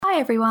Hi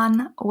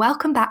everyone,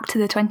 welcome back to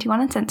the 21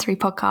 and Sensory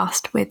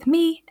podcast with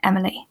me,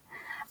 Emily.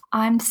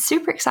 I'm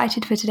super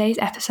excited for today's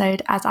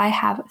episode as I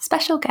have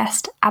special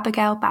guest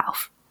Abigail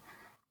Balfe.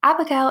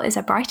 Abigail is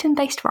a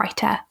Brighton-based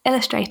writer,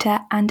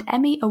 illustrator, and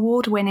Emmy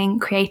Award-winning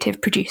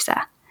creative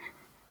producer.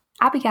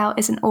 Abigail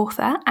is an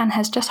author and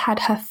has just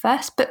had her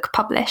first book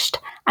published,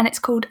 and it's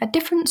called A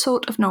Different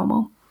Sort of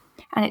Normal,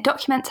 and it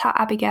documents how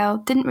Abigail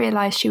didn't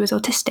realise she was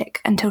autistic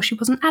until she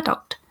was an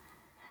adult.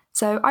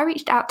 So I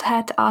reached out to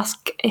her to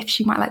ask if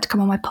she might like to come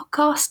on my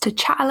podcast to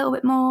chat a little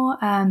bit more,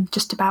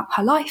 just about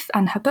her life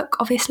and her book,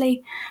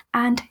 obviously.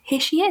 And here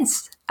she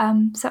is.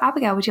 So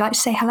Abigail, would you like to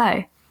say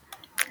hello?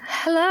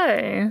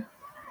 Hello.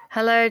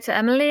 Hello to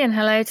Emily and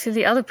hello to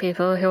the other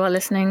people who are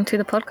listening to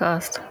the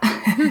podcast.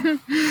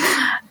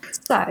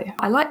 So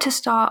I like to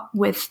start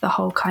with the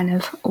whole kind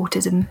of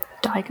autism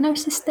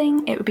diagnosis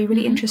thing. It would be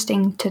really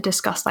interesting to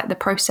discuss like the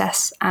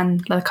process and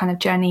the kind of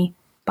journey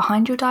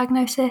behind your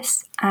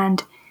diagnosis,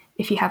 and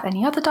if you have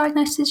any other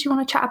diagnoses you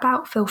want to chat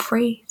about, feel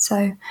free.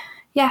 So,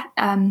 yeah,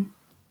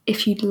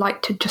 if you'd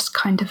like to just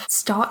kind of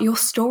start your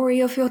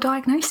story of your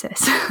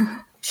diagnosis.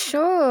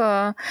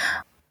 Sure.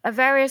 At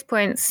various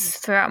points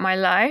throughout my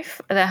life,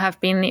 there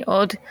have been the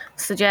odd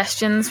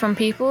suggestions from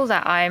people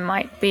that I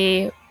might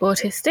be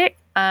autistic.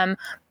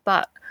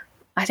 But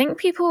I think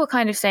people were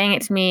kind of saying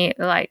it to me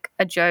like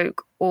a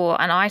joke,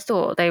 and I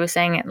thought they were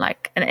saying it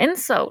like an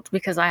insult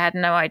because I had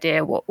no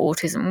idea what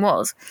autism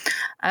was.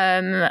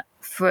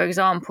 For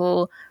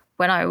example,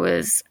 when I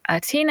was a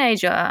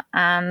teenager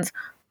and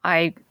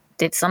I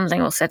did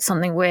something or said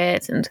something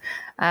weird, and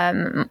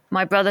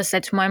my brother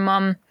said to my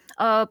mum,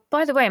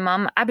 by the way,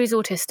 Mum, Abby's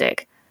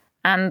autistic.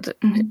 And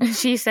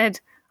she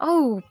said,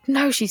 oh,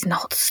 no, she's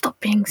not. Stop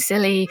being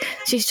silly.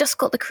 She's just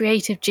got the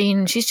creative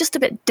gene. She's just a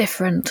bit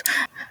different.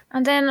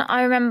 And then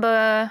I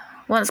remember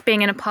once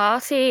being in a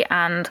party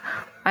and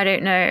I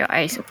don't know,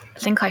 I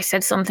think I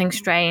said something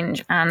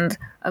strange, and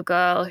a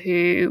girl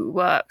who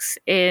works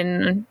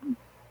in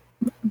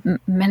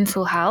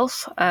mental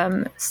health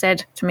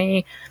said to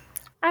me,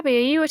 Abby, are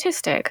you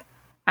autistic?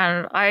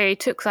 And I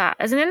took that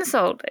as an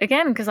insult,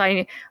 again, because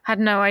I had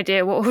no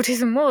idea what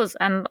autism was,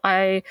 and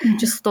I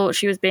just thought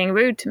she was being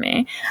rude to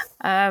me.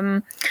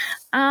 And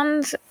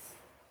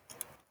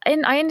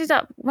when I ended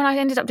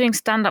up doing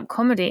stand-up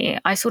comedy,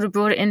 I sort of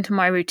brought it into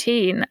my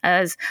routine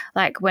as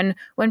like when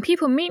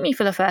people meet me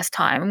for the first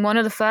time, one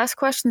of the first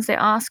questions they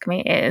ask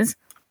me is,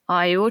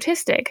 are you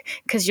autistic?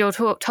 Because you're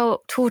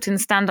taught in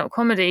stand-up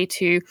comedy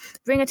to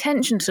bring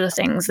attention to the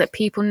things that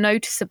people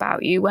notice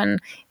about you when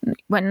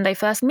they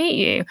first meet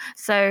you.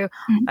 So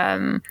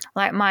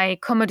like my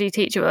comedy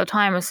teacher at the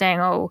time was saying,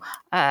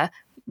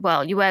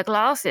 well, you wear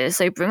glasses,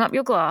 so bring up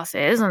your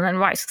glasses and then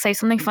say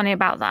something funny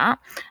about that,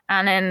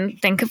 and then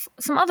think of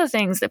some other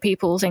things that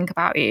people think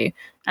about you.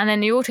 And then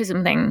the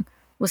autism thing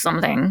was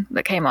something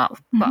that came up,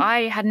 but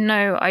I had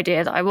no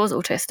idea that I was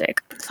autistic.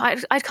 So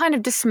I kind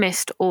of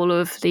dismissed all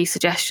of the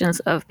suggestions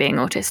of being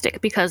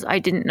autistic because I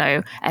didn't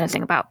know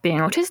anything about being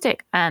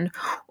autistic, and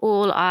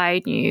all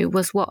I knew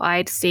was what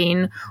I'd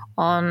seen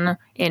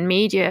in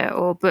media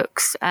or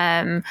books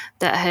that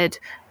had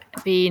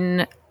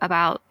been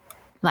about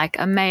like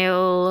a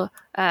male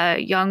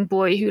young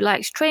boy who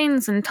likes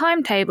trains and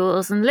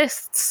timetables and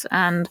lists,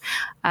 and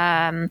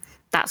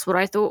that's what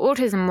I thought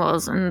autism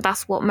was, and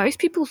that's what most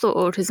people thought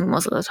autism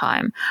was at the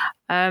time.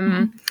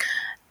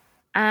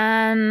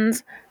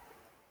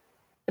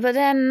 But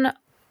then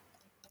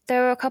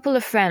there were a couple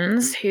of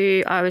friends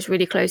who I was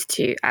really close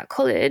to at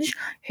college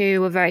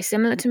who were very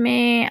similar to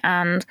me,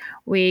 and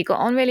we got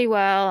on really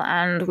well,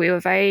 and we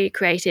were very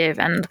creative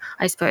and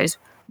I suppose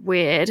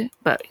weird,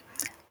 but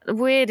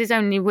weird is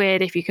only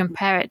weird if you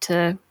compare it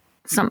to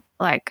some,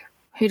 like,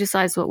 who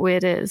decides what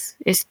weird is?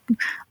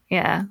 We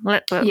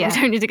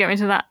don't need to go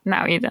into that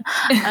now either.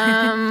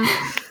 And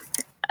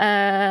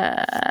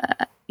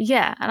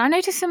I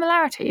noticed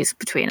similarities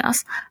between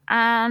us,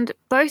 and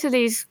both of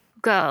these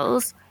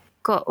girls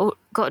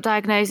got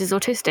diagnosed as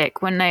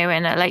autistic when they were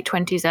in their late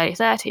 20s, early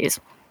 30s.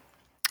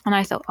 And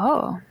I thought,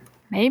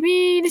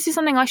 maybe this is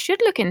something I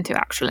should look into,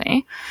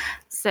 actually.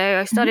 So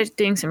I started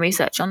doing some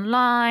research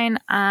online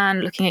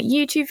and looking at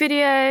YouTube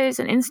videos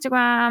and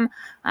Instagram.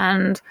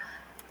 And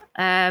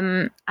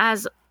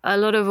as a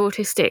lot of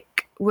autistic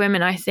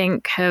women, I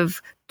think,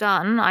 have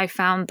done, I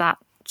found that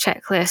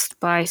checklist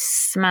by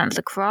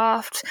Samantha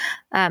Kraft,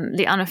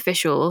 the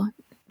unofficial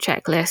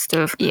checklist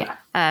of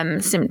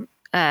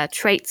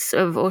traits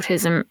of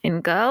autism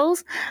in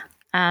girls.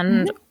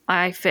 And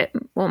I fit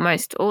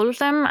almost all of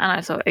them. And I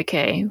thought,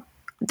 okay,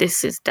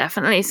 this is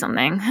definitely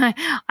something.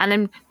 And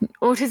then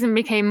autism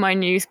became my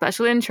new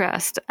special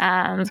interest.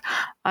 And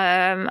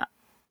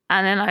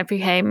then I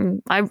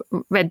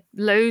read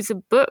loads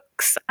of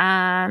books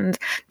and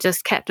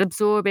just kept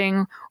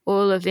absorbing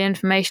all of the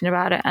information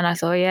about it. And I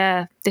thought,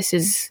 yeah, this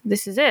is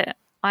it.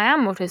 I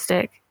am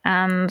autistic.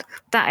 And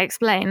that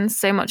explains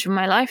so much of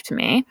my life to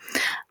me.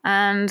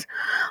 And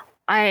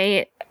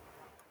I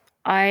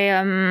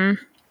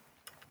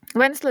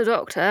went to the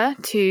doctor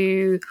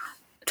to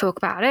talk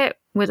about it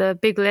with a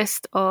big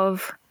list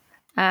of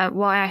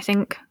why I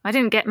think I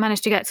didn't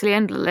manage to get to the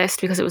end of the list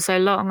because it was so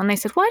long. And they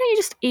said, why don't you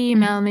just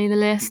email me the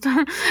list?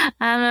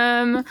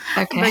 And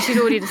but she'd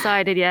already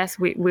decided, yes,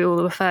 we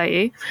will refer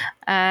you.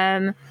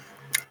 And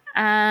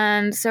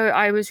so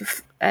I was,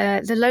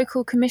 the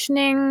local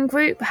commissioning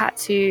group had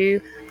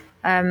to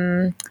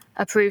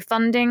approve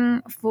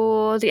funding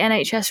for the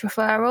NHS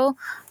referral.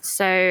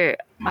 So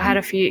I had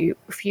a few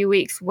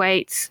weeks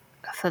wait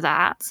for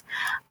that.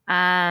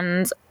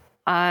 And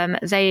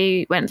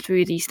they went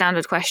through the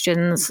standard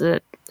questions,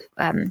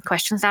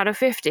 questions out of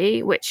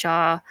 50, which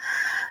are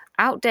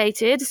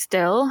outdated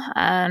still.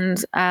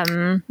 And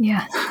but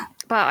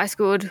I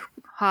scored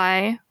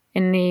high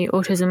in the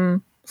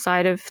autism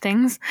side of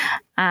things,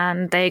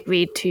 and they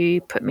agreed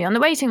to put me on the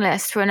waiting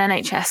list for an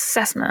NHS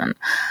assessment.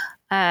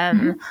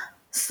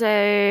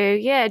 So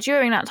yeah,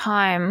 during that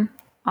time,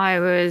 I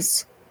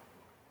was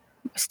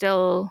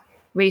still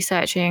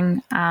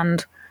researching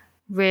and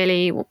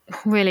really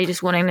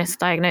just wanting this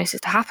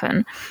diagnosis to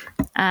happen.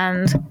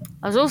 And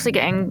I was also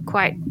getting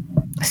quite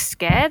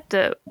scared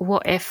that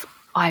what if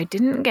I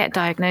didn't get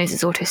diagnosed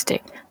as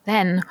autistic?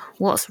 Then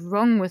what's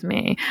wrong with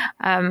me?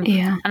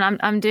 And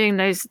I'm doing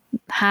those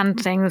hand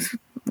things,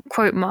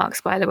 quote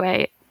marks, by the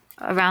way,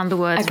 around the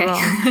words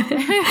wrong.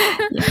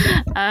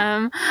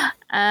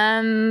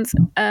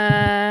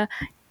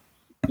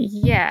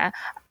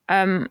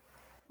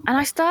 And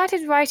I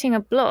started writing a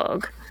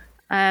blog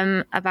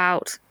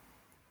about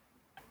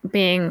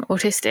being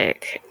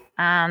autistic,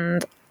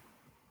 and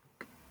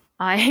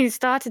I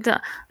started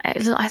the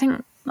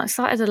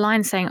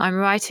line saying, I'm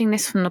writing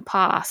this from the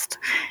past,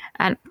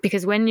 and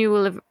because when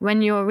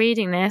you're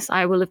reading this,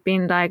 I will have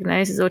been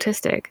diagnosed as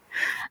autistic.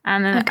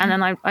 And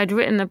then I'd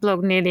written the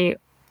blog nearly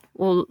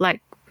all,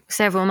 like,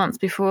 several months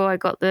before I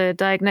got the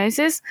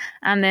diagnosis,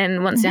 and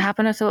then once it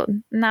happened, I thought,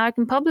 now I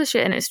can publish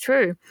it, and it's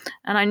true.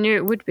 And I knew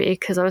it would be,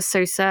 because I was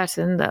so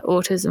certain that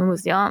autism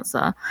was the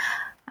answer.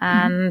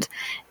 And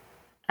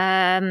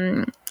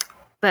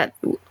but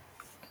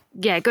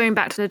yeah, going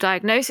back to the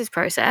diagnosis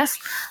process,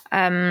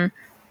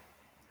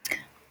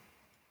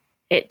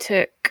 it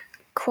took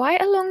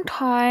quite a long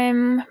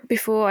time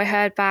before I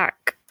heard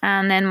back.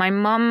 And then my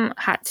mum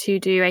had to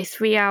do a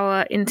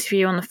 3-hour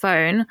interview on the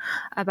phone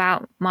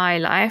about my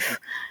life.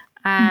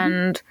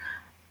 And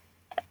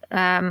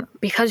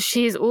because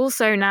she's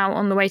also now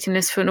on the waiting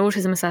list for an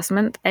autism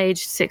assessment,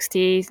 aged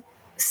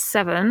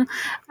 67,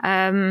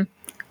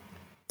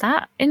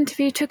 that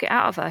interview took it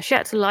out of her. She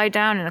had to lie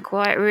down in a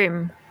quiet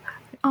room,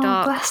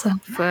 dark,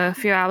 for a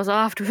few hours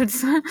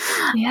afterwards.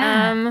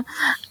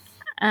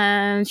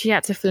 And she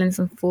had to fill in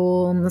some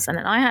forms, and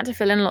then I had to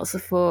fill in lots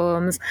of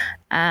forms.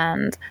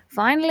 And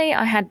finally,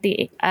 I had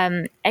the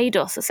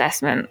ADOS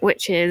assessment,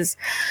 which is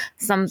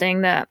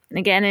something that,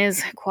 again,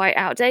 is quite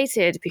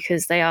outdated,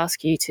 because they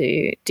ask you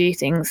to do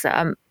things that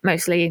are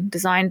mostly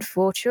designed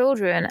for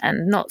children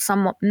and not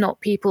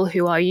people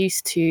who are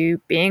used to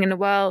being in the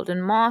world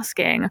and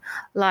masking,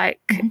 like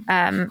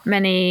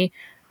many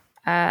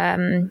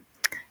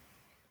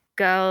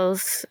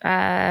girls,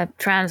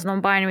 trans,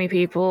 non-binary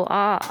people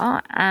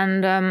are.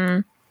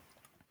 And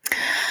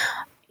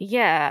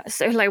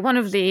so like one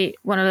of the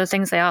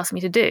things they asked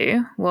me to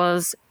do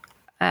was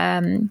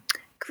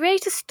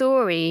create a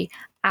story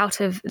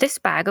out of this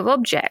bag of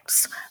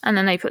objects. And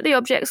then they put the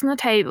objects on the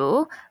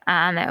table,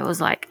 and there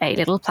was like a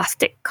little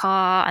plastic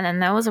car, and then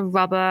there was a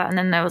rubber, and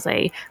then there was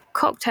a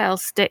cocktail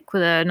stick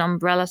with an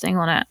umbrella thing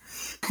on it.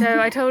 So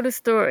I told a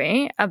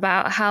story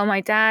about how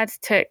my dad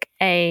took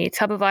a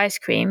tub of ice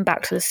cream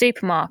back to the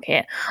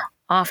supermarket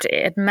after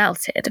it had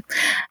melted,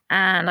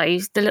 and I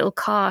used the little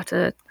car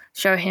to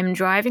show him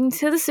driving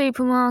to the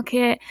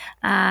supermarket,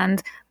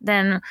 and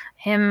then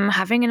him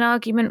having an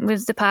argument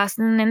with the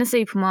person in the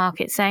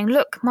supermarket saying,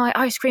 look, my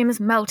ice cream is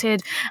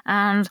melted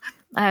and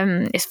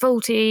it's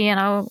faulty, and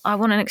I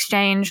want an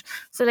exchange.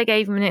 So they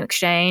gave him an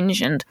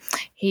exchange, and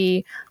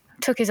he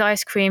took his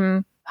ice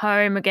cream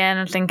home again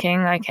and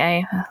thinking,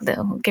 okay,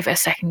 they'll give it a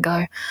second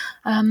go.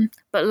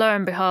 But lo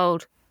and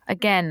behold,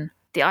 again,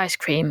 the ice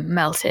cream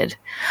melted.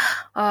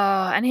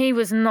 And he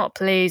was not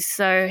pleased.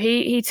 So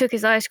he took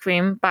his ice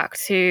cream back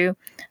to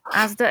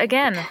Asda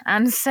again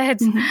and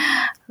said,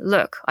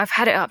 look, I've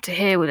had it up to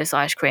here with this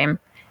ice cream.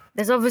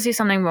 There's obviously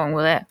something wrong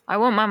with it. I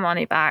want my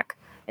money back.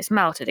 It's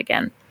melted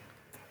again.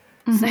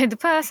 So the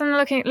person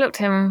looked at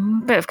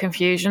him, a bit of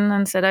confusion,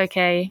 and said,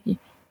 okay,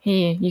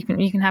 here, you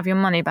can have your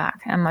money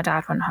back. And my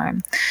dad went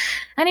home.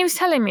 And he was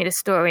telling me the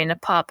story in the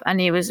pub,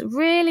 and he was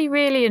really,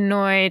 really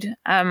annoyed.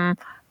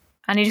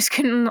 And he just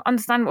couldn't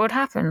understand what had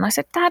happened. I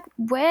said, Dad,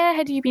 where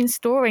had you been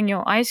storing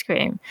your ice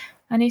cream?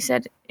 And he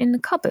said, in the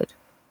cupboard.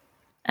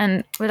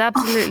 And with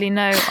absolutely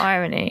no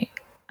irony.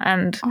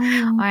 And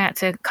I had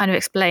to kind of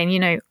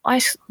explain,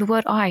 ice. The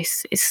word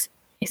ice is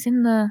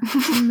in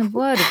the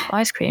word of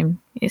ice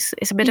cream.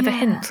 It's a bit of a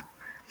hint.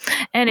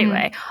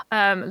 Anyway,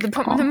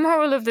 the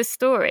moral of this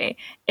story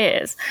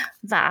is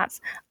that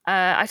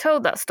I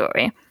told that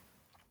story.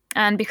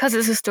 And because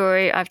it's a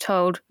story I've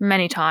told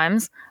many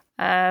times,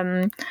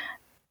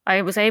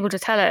 I was able to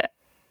tell it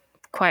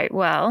quite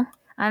well.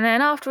 And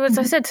then afterwards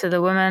I said to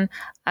the woman,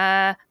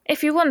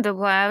 if you wonder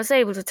why I was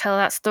able to tell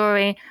that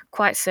story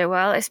quite so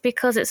well, it's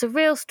because it's a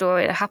real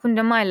story that happened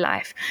in my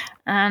life.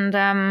 And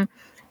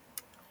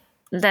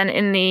then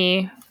in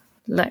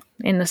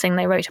the thing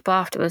they wrote up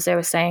afterwards, they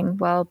were saying,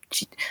 well,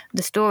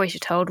 the story she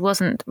told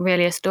wasn't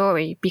really a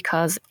story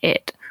because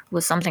it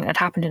was something that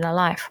happened in her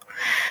life.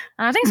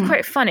 And I think it's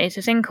quite funny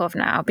to think of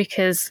now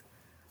because,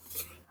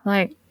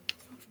 like,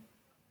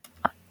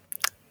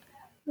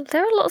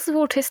 there are lots of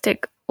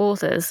autistic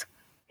authors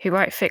who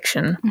write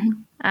fiction,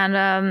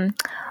 and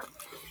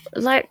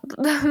like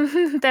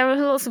there are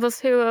lots of us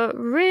who are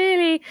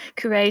really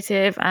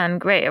creative and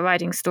great at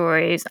writing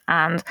stories,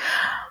 and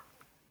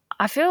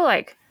I feel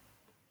like,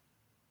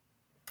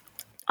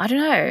 I don't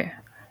know,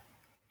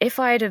 if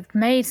I'd have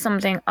made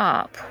something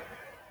up,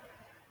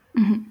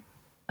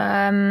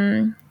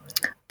 then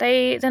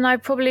I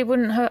probably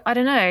wouldn't have, I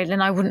don't know,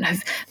 then I wouldn't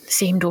have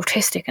seemed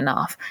autistic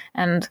enough.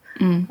 And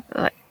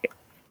like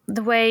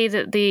the way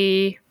that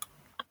the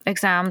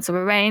exams are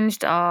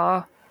arranged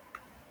are,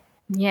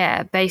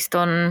 based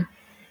on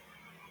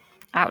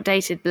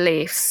outdated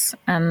beliefs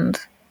and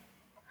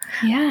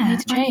need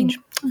to change.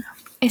 I mean,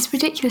 it's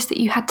ridiculous that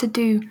you had to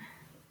do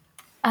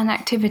an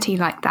activity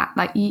like that.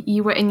 Like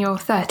you were in your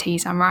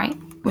 30s, I'm right,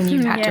 when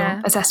you had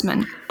your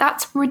assessment.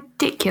 That's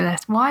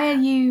ridiculous. Why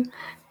are you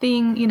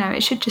being,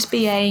 it should just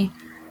be a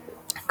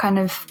kind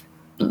of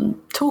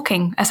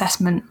talking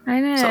assessment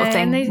sort of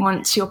thing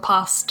once you're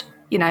past,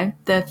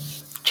 the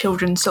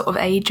children's sort of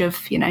age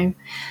of,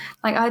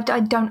 like I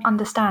don't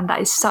understand.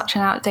 That is such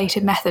an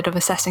outdated method of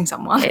assessing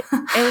someone. It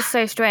was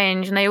so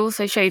strange. And they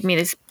also showed me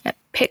this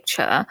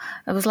picture.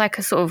 It was like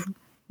a sort of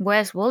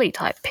Where's Wally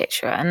type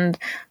picture, and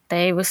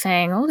they were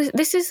saying, oh,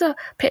 this is a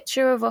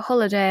picture of a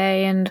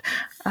holiday, and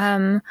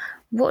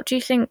what do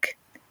you think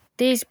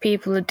these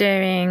people are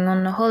doing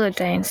on the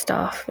holiday and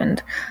stuff,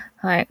 and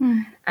like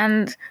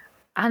and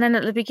then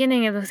at the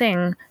beginning of the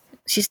thing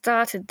she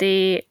started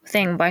the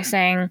thing by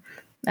saying,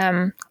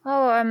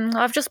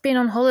 I've just been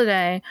on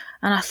holiday.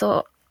 And I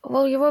thought,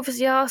 well, you're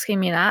obviously asking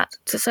me that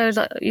so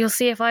that you'll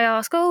see if I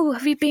ask, oh,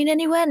 have you been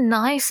anywhere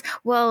nice?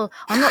 Well,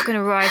 I'm not going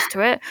to rise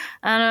to it.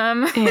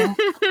 And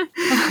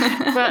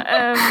but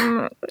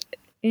I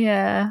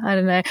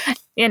don't know.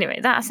 Anyway,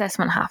 that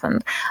assessment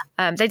happened.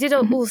 They did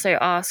also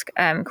ask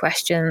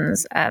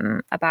questions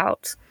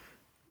about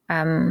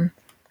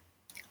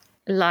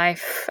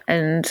life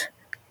and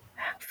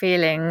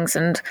feelings,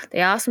 and they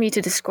asked me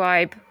to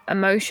describe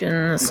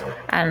emotions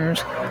and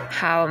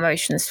how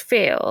emotions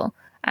feel.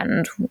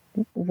 And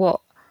what,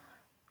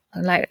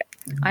 like,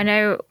 I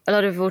know a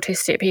lot of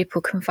autistic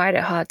people can find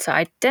it hard to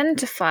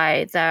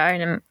identify their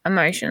own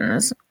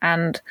emotions,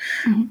 and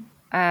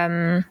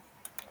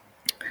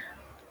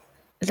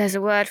there's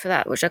a word for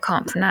that which I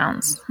can't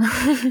pronounce.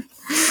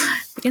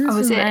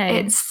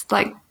 It's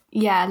like,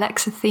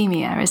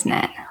 alexithymia, isn't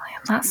it?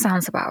 That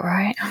sounds about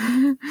right.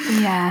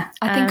 Yeah,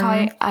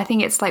 I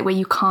think it's like where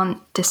you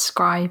can't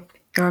describe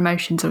your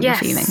emotions or your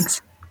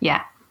feelings.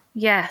 Yeah.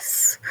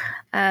 Yes.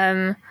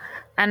 And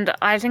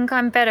I think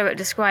I'm better at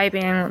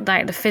describing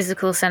like the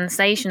physical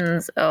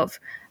sensations of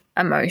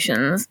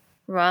emotions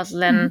rather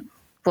than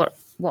what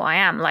I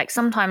am. Like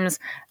sometimes,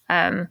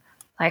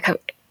 like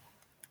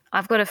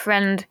I've got a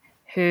friend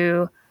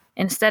who,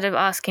 instead of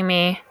asking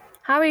me,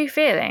 how are you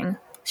feeling?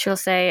 She'll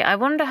say, I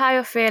wonder how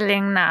you're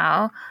feeling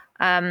now.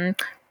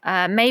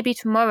 Maybe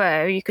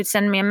tomorrow you could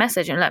send me a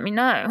message and let me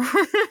know.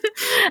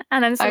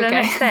 And then the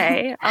next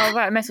day I'll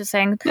write a message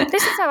saying,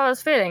 this is how I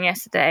was feeling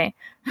yesterday.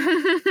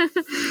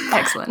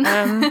 Excellent.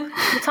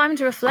 The time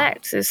to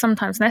reflect is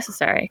sometimes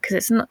necessary because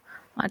it's not,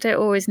 I don't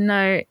always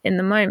know in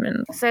the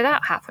moment. So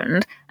that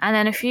happened. And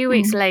then a few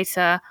weeks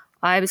later,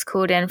 I was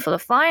called in for the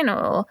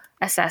final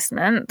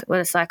assessment with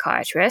a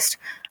psychiatrist.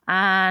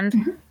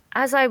 And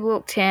as I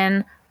walked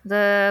in,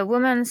 the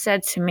woman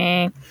said to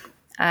me,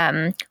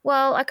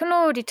 well, I can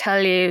already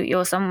tell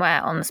you're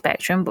somewhere on the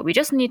spectrum, but we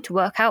just need to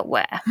work out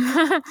where.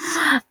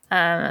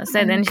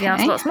 Then she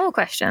asked lots more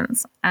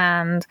questions,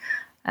 and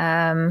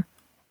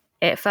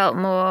it felt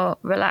more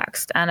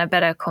relaxed and a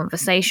better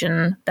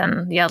conversation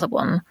than the other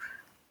one,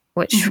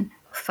 which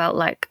felt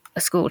like a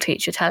school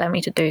teacher telling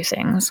me to do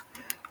things.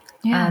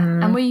 Yeah.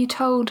 And were you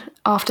told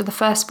after the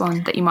first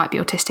one that you might be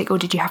autistic, or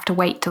did you have to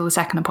wait till the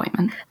second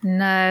appointment?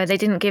 No, they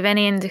didn't give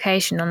any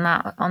indication on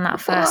that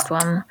first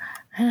one.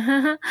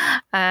 Oh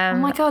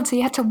my God, so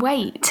you had to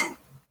wait to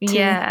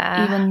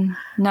even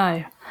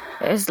know.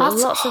 There's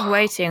lots of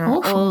waiting,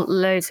 or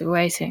loads of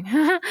waiting.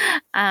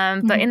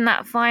 But in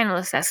that final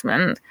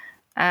assessment,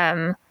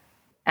 at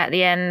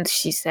the end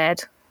she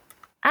said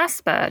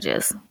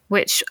Asperger's,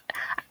 which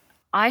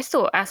I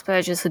thought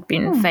Asperger's had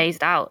been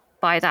phased out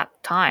by that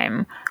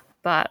time,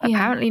 but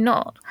apparently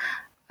not,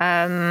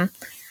 in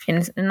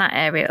that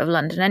area of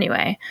London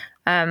anyway.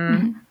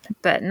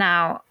 But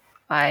now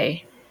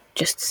I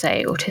just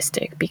say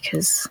autistic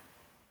because,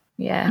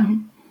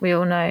 we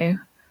all know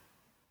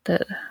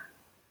that,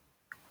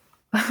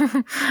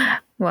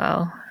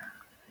 well,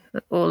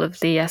 all of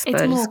the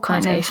Asperger's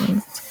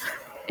connotations.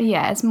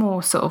 It's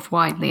more sort of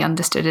widely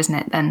understood, isn't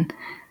it, than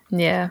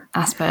Yeah.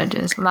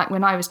 Asperger's. Like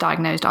when I was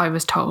diagnosed, I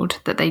was told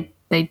that they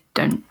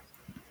don't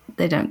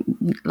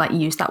like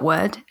use that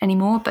word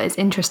anymore. But it's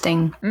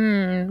interesting.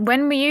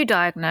 When were you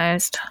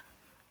diagnosed?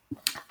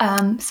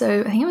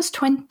 So I think it was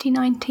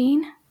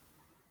 2019.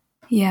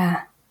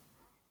 Yeah.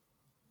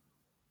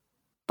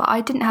 But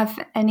I didn't have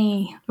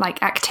any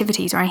like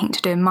activities or anything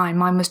to do in mine.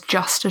 Mine was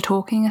just a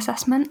talking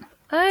assessment.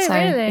 Oh, So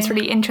really? it's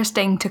really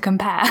interesting to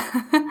compare.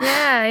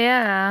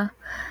 Yeah.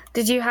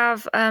 Did you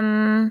have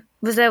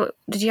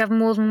did you have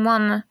more than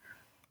one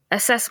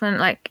assessment,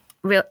 like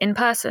real in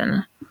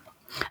person?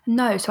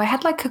 No, so I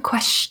had like a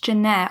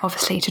questionnaire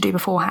obviously to do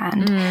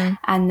beforehand,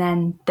 and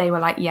then they were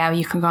like, yeah,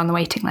 you can go on the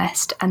waiting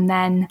list. And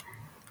then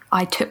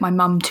I took my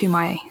mum to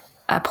my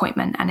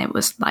appointment, and it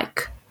was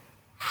like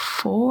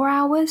 4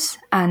 hours,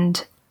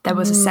 and there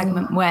was a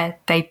segment where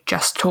they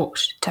just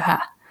talked to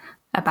her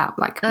about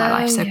like my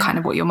life, so kind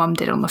of what your mum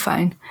did on the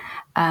phone,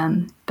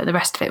 but the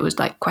rest of it was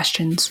like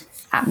questions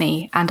at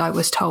me, and I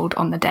was told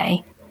on the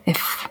day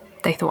if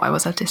they thought I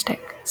was autistic.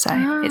 So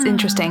it's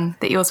interesting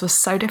that yours was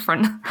so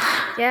different.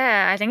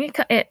 Yeah, I think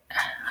I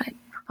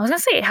was going to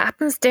say it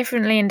happens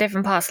differently in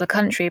different parts of the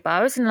country, but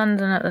I was in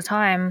London at the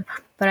time,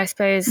 but I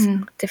suppose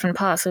different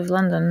parts of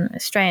London,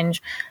 it's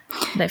strange.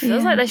 But it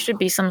feels like there should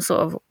be some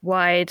sort of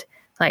wide,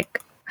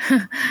 like,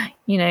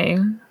 you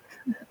know,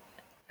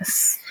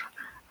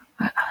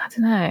 I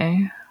don't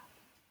know.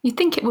 You'd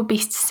think it would be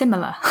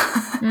similar.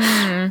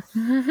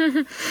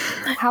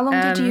 How long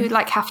did you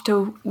like have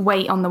to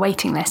wait on the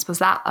waiting list? Was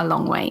that a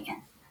long wait?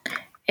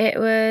 It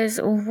was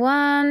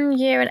 1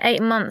 year and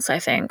 8 months, I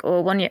think,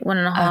 or 1 year,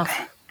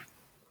 1.5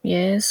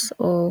 years,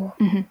 or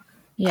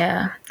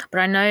yeah.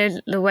 But I know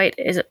the wait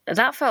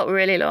that felt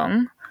really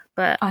long,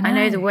 but I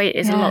know the wait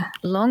is a lot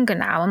longer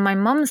now. And my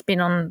mum's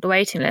been on the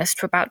waiting list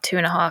for about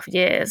 2.5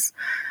 years.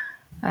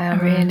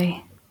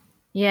 Really?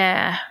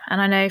 Yeah,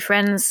 and I know I've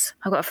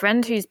got a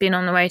friend who's been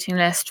on the waiting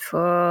list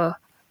for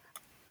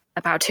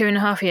about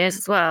 2.5 years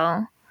as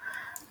well,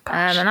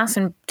 and that's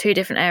in 2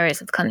 different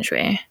areas of the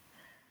country.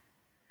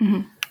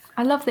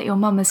 I love that your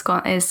mum is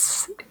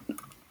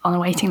on a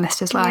waiting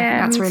list as well.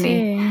 Yeah, I think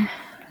me too.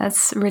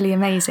 that's really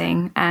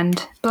amazing,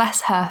 and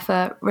bless her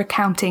for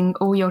recounting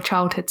all your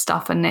childhood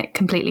stuff and it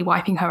completely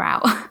wiping her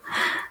out.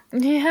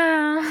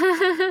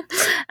 Yeah,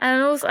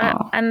 and also,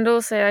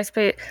 I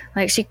suppose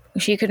like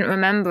she couldn't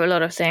remember a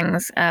lot of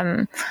things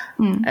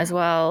as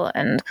well,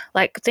 and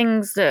like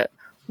things that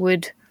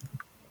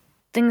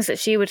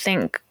she would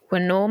think were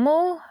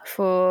normal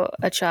for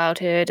a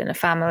childhood and a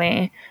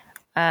family,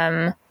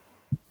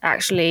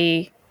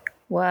 actually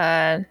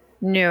were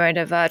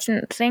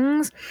neurodivergent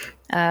things,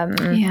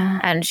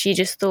 and she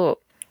just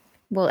thought,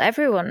 well,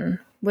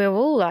 we're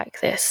all like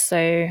this,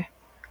 so.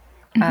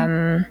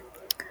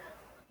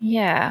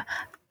 Yeah,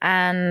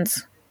 and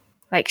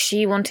like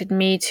she wanted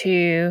me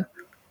to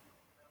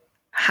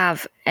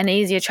have an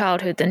easier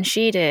childhood than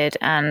she did,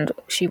 and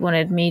she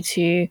wanted me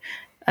to,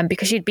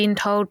 because she'd been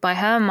told by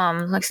her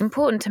mum, like it's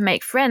important to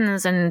make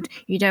friends, and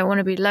you don't want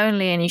to be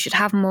lonely, and you should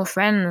have more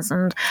friends,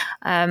 and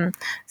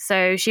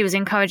so she was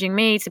encouraging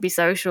me to be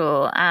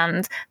social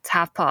and to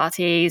have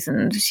parties,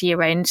 and she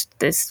arranged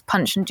this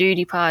Punch and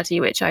Judy party,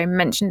 which I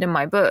mentioned in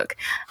my book.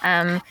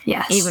 Even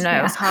though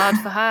it was hard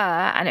for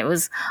her and it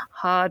was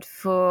hard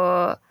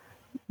for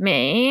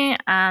me,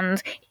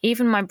 and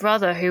even my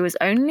brother, who was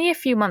only a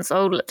few months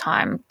old at the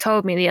time,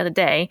 told me the other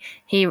day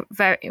he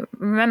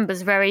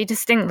remembers very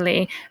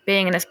distinctly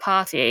being in this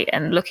party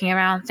and looking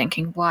around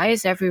thinking, why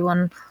is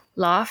everyone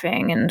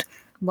laughing, and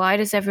why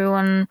is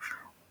everyone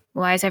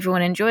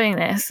enjoying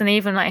this? And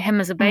even like him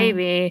as a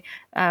baby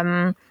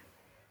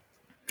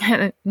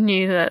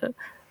knew that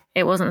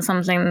it wasn't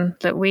something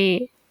that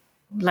we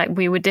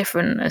were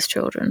different as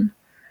children.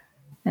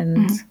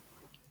 And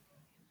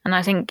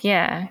I think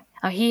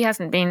he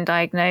hasn't been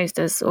diagnosed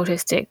as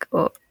autistic,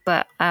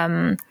 but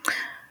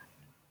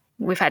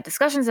we've had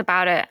discussions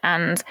about it,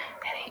 and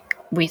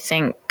we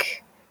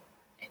think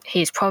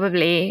he's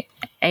probably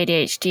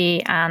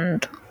ADHD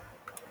and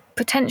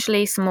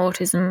potentially some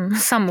autism.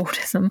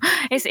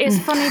 It's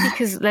funny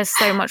because there's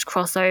so much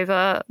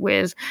crossover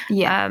with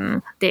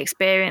the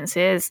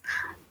experiences,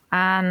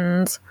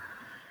 and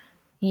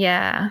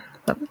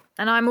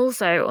and I'm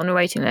also on a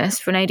waiting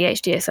list for an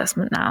ADHD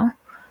assessment now.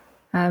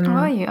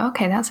 Are you?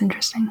 Okay, that's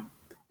interesting.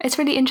 It's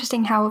really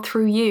interesting how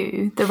through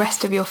you, the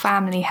rest of your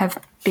family have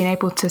been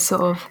able to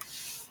sort of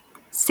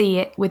see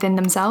it within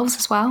themselves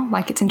as well.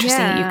 Like it's interesting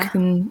that you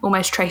can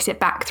almost trace it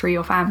back through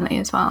your family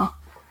as well.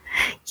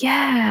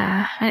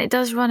 Yeah, and it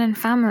does run in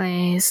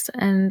families,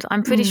 and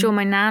I'm pretty sure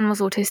my nan was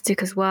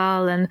autistic as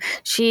well, and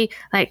she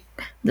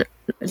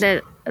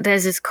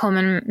there's this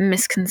common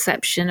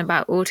misconception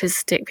about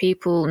autistic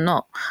people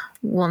not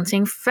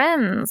wanting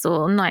friends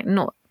or like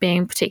not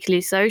being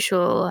particularly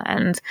social.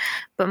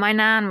 But my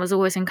nan was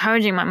always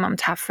encouraging my mum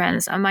to have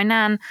friends, and my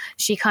nan,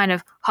 she kind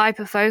of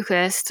hyper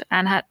focused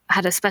and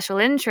had a special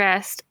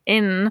interest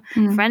in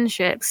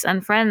friendships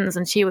and friends,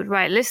 and she would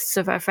write lists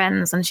of her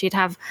friends, and she'd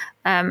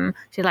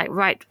like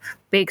write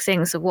big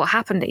things of what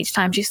happened each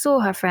time she saw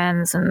her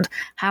friends, and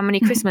how many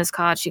Christmas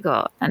cards she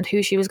got, and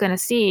who she was going to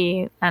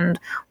see, and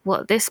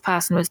what this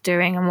person was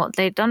doing and what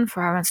they'd done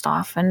for her and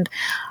stuff. And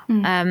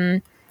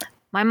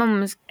my mum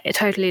was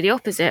totally the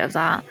opposite of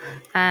that.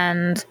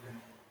 And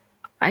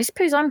I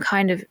suppose I'm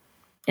kind of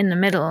in the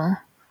middle,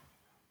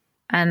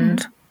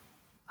 and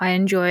I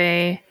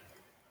enjoy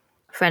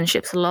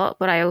friendships a lot,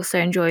 but I also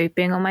enjoy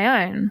being on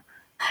my own.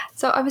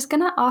 So I was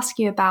going to ask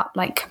you about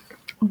like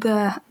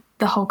the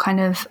whole kind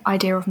of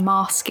idea of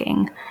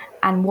masking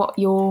and what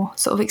your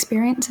sort of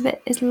experience of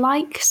it is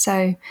like.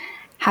 So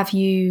have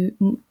you,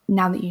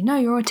 now that you know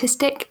you're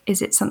autistic,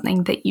 is it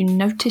something that you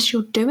notice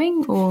you're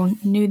doing or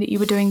knew that you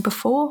were doing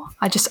before?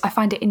 I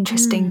find it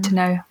interesting to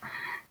know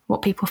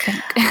what people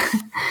think.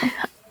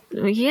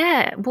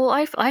 Yeah, well,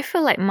 I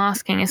feel like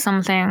masking is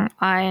something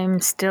I'm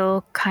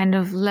still kind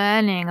of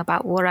learning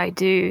about what I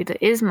do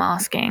that is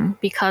masking,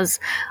 because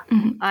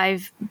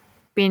I've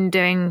been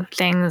doing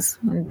things,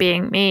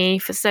 being me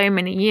for so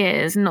many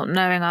years, not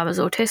knowing I was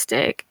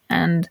autistic.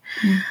 And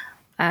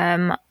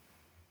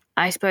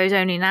I suppose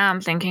only now I'm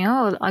thinking,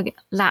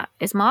 that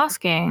is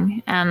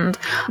masking. And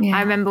I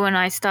remember when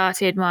I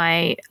started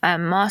my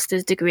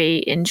master's degree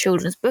in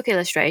children's book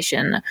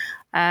illustration,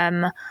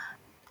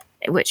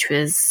 which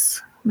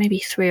was maybe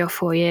 3 or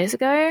 4 years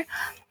ago.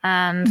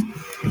 And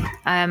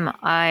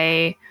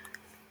I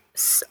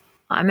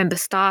remember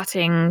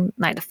starting,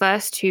 like, the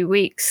first 2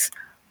 weeks,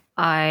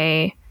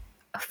 I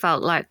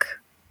felt like,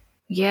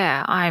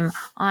 I'm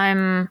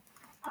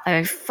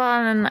a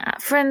fun,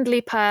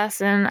 friendly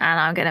person, and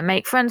I'm going to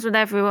make friends with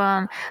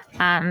everyone.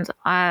 And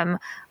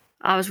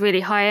I was really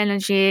high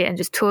energy and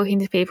just talking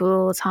to people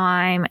all the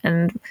time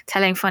and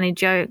telling funny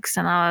jokes.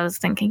 And I was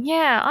thinking,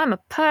 I'm a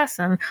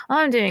person.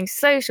 I'm doing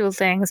social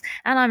things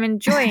and I'm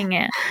enjoying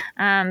it.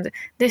 And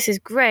this is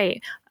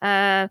great.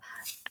 And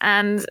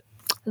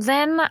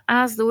then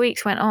as the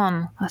weeks went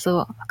on, I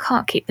thought, I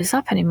can't keep this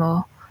up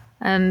anymore.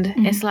 And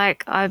it's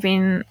like I've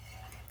been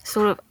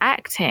sort of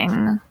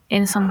acting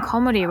in some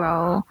comedy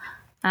role,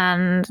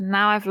 and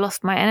now I've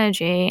lost my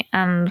energy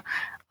and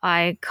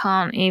I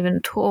can't even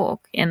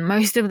talk in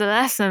most of the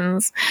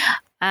lessons.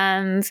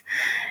 And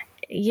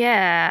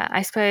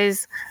I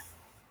suppose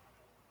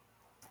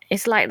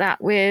it's like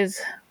that with,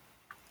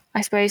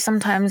 I suppose,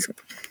 sometimes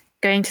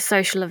going to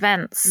social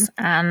events,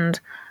 and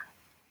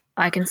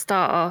I can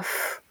start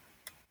off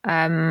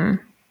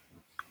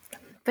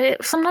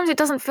but sometimes it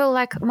doesn't feel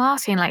like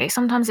masking. Like,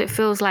 sometimes it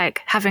feels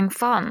like having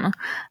fun.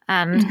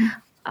 And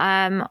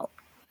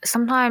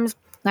sometimes,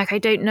 like, I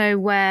don't know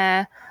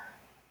where.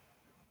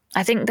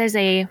 I think there's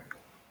a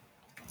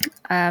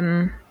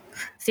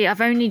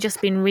I've only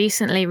just been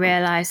recently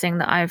realizing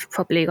that I've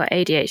probably got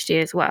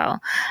ADHD as well,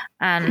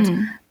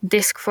 and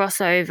this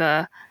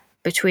crossover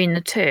between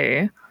the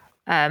two,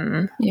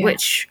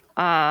 which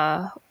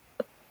are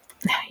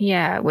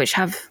which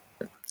have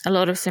a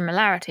lot of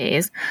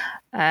similarities.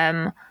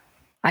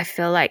 I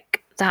feel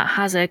like that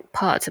has a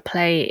part to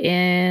play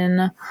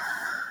in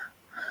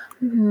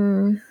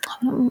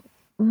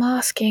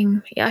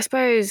masking. I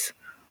suppose.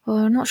 Well,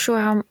 I'm not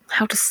sure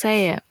how to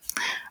say it.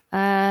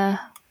 Try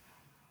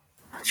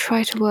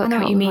to work. I know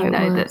out what you mean,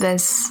 though. words. That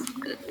there's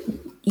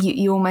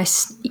you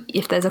almost,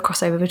 if there's a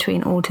crossover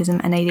between autism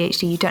and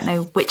ADHD, you don't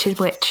know which is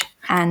which.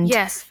 And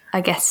yes,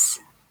 I guess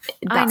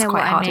that's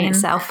quite hard in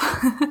itself.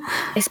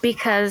 It's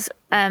because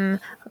I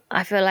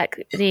feel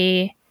like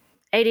the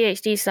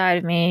ADHD side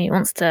of me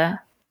wants to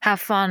have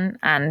fun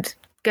and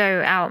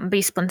go out and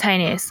be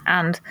spontaneous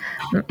and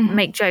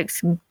make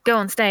jokes, go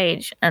on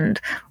stage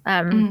and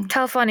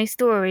tell funny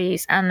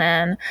stories, and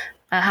then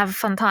have a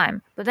fun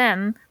time. But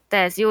then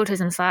there's the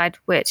autism side,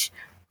 which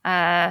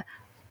I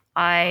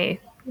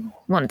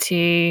want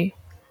to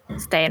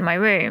stay in my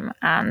room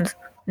and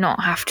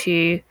not have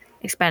to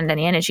expend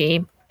any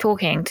energy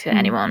talking to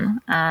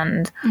anyone.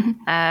 And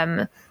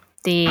I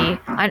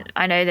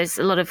know there's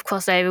a lot of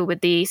crossover with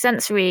the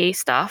sensory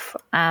stuff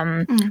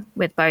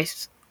with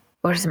both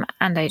autism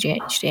and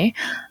ADHD.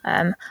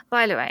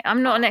 By the way,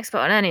 I'm not an expert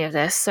on any of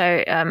this,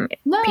 so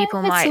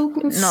people might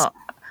not.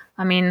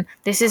 I mean,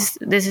 this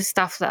is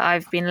stuff that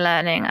I've been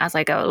learning as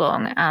I go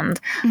along, and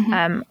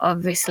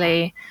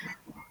obviously,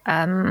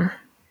 I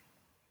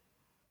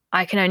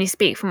can only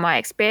speak from my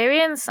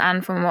experience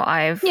and from what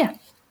I've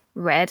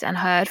read and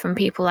heard from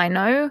people I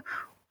know.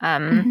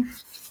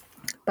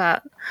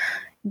 But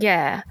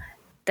there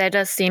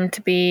does seem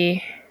to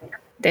be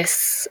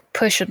this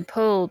push and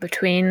pull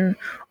between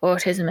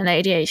autism and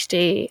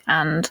ADHD,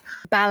 and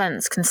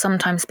balance can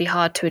sometimes be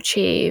hard to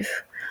achieve.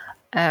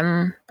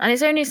 And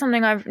it's only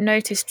something I've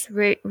noticed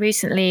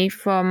recently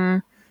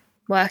from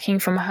working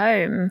from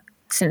home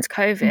since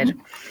COVID,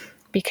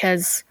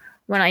 because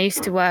when I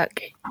used to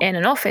work in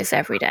an office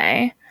every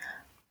day,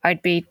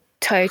 I'd be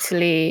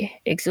totally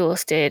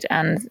exhausted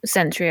and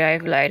sensory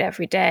overload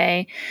every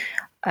day.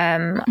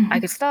 I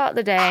could start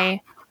the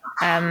day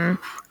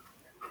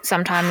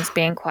sometimes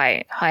being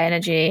quite high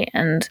energy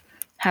and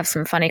have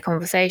some funny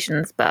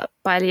conversations, but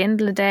by the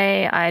end of the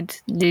day, I'd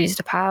lose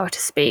the power to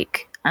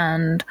speak.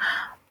 And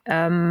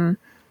I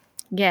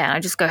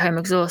just go home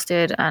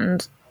exhausted,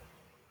 and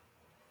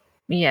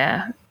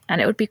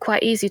it would be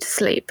quite easy to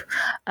sleep.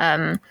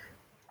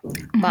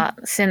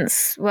 But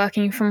since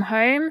working from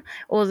home,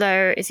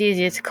 although it's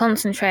easier to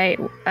concentrate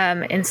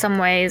in some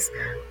ways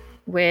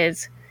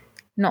with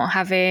not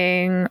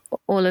having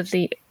all of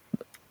the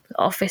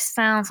office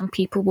sounds and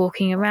people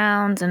walking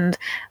around and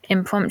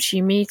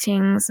impromptu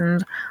meetings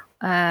and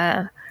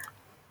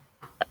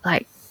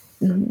like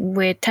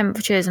weird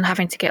temperatures and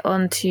having to get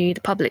onto the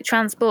public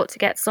transport to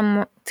get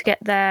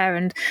there,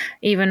 and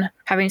even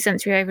having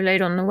sensory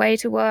overload on the way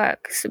to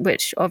work,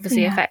 which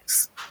obviously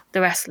affects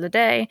the rest of the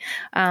day.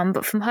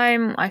 But from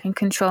home, I can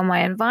control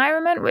my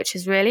environment, which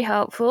is really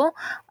helpful.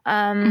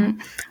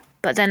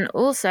 But then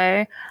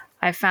also,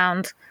 I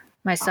found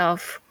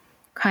myself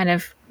kind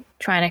of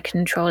trying to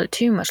control it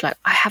too much. Like,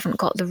 I haven't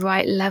got the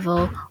right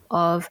level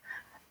of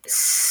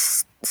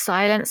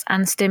silence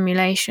and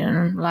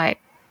stimulation. Like,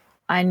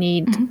 I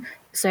need...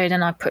 So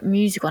then I put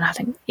music on. I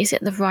think, is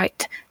it the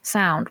right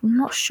sound? I'm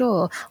not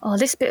sure. Oh,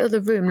 this bit of the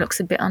room looks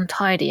a bit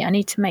untidy. I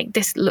need to make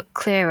this look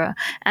clearer.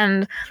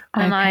 And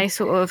I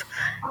sort of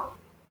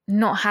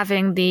not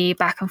having the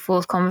back and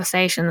forth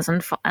conversations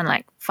and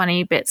like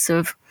funny bits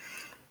of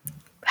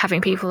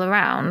having people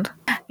around.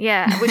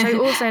 Yeah, which I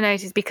also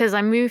noticed because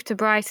I moved to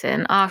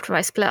Brighton after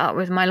I split up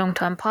with my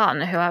long-term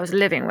partner who I was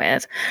living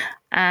with,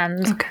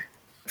 and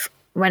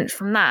went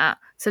from that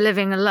to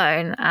living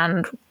alone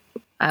and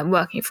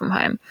working from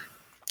home.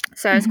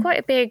 So it's quite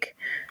a big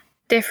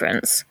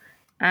difference.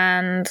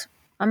 And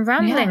I'm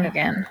rambling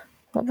again.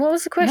 What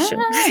was the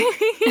question?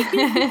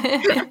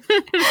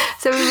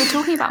 So we were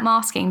talking about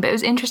masking, but it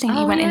was interesting that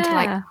you went into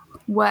like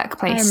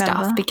workplace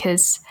stuff,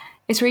 because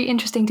it's really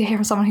interesting to hear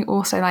from someone who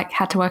also like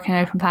had to work in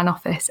an open plan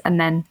office and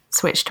then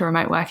switched to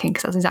remote working,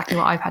 because that's exactly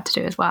what I've had to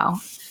do as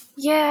well.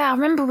 Yeah, I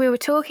remember we were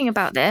talking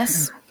about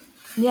this.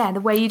 Yeah,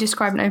 the way you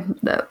describe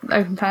the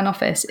open plan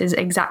office is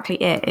exactly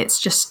it. It's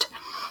just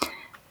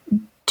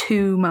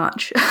too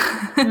much.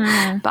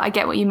 But I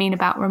get what you mean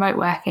about remote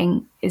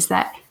working, is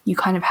that you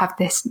kind of have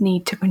this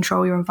need to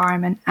control your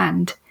environment,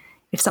 and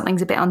if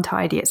something's a bit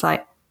untidy, it's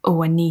like,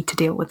 oh, I need to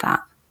deal with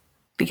that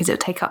because it'll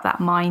take up that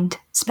mind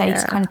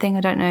space kind of thing.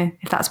 I don't know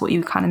if that's what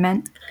you kind of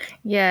meant.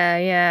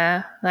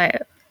 Yeah,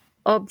 like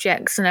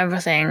objects and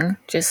everything,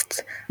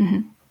 just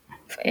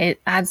it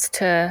adds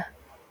to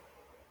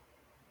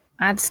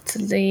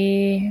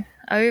the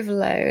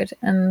overload.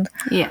 And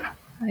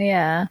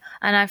yeah,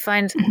 and I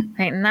find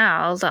like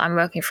now that I'm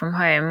working from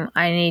home,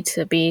 I need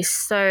to be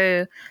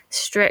so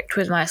strict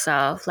with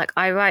myself. Like,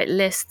 I write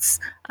lists,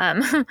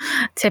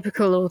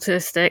 typical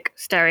autistic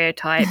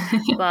stereotype,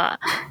 but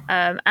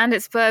and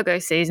it's Virgo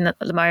season at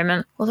the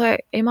moment, although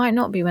it might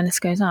not be when this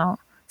goes out.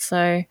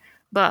 So,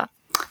 but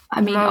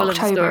I mean,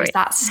 October, is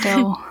that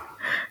still?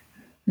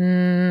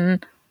 No.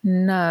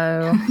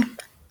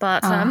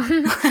 But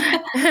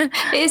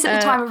it is at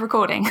the time of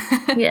recording.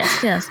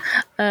 yes.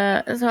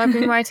 So I've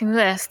been writing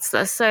lists.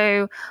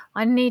 So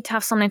I need to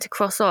have something to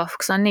cross off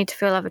because I need to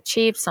feel I've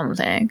achieved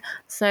something.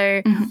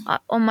 So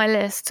on my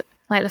list,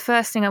 like the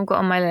first thing I've got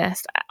on my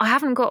list, I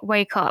haven't got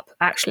wake up.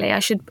 Actually, I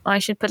should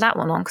put that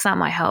one on because that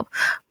might help.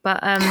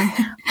 But I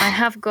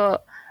have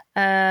got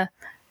the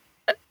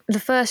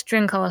first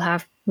drink I will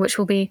have, which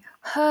will be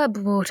herb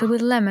water with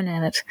lemon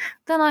in it.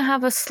 Then I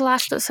have a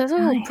slash that says,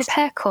 nice.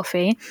 Prepare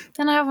coffee.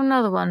 Then I have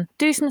another one,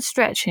 do some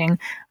stretching,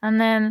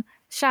 and then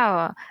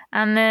shower,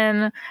 and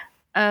then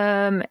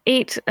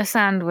eat a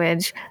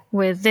sandwich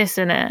with this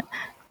in it,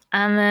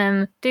 and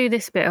then do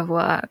this bit of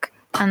work,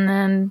 and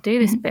then do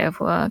this bit of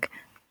work.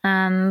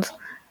 And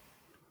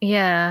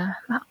yeah,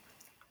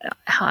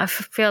 I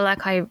feel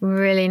like I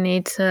really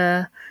need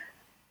to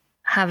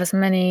have as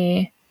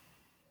many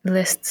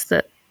lists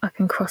that I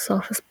can cross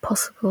off as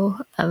possible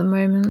at the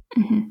moment.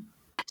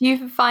 Do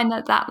you find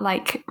that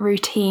like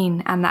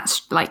routine and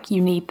that's like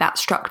you need that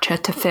structure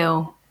to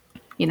feel,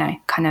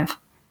 kind of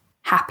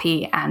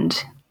happy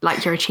and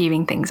like you're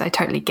achieving things? I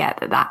totally get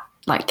that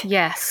like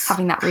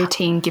having that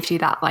routine gives you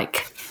that,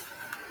 like,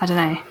 I don't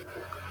know,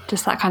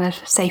 just that kind of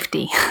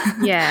safety.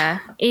 Yeah,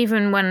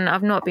 even when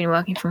I've not been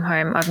working from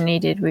home, I've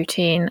needed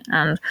routine,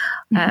 and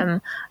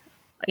I've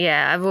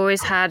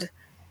always had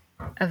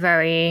a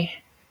very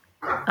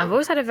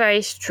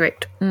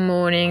strict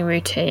morning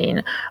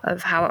routine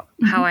of how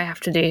I have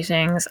to do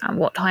things and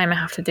what time I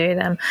have to do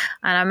them.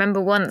 And I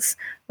remember once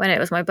when it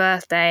was my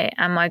birthday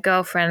and my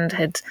girlfriend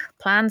had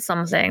planned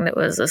something that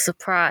was a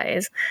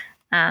surprise,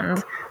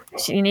 and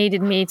she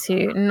needed me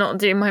to not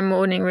do my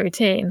morning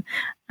routine.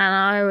 And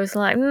I was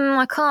like,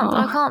 I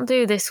can't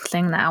do this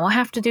thing now. I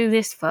have to do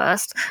this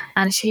first.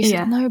 And she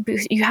said, no,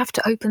 but you have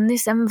to open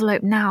this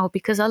envelope now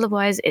because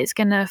otherwise it's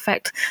going to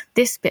affect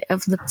this bit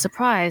of the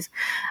surprise.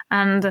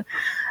 And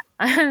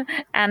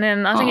And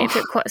then I think it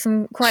took quite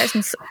some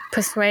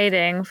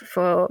persuading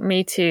for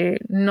me to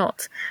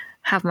not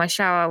have my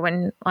shower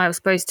when I was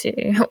supposed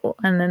to,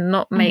 and then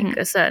not make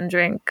a certain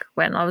drink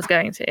when I was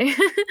going to.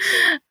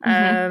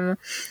 And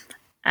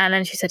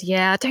then she said,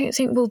 "Yeah, I don't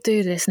think we'll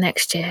do this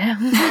next year."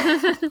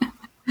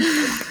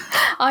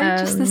 I'm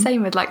just the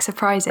same with like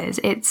surprises.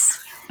 It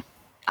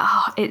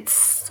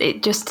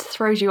just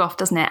throws you off,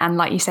 doesn't it? And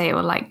like you say, it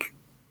will like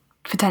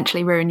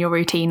potentially ruin your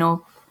routine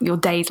or your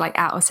day's like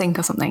out of sync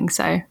or something.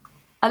 So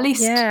at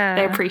least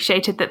they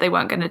appreciated that they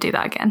weren't going to do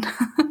that again.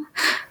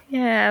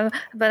 Yeah,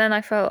 but then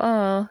I felt,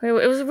 it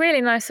was a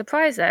really nice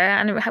surprise there,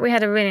 and we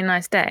had a really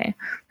nice day.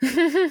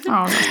 But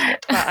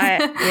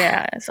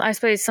so I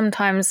suppose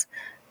sometimes,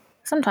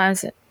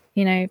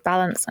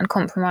 balance and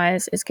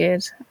compromise is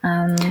good,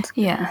 and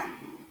I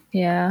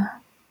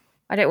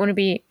don't want to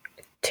be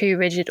too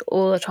rigid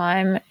all the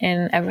time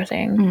in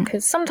everything,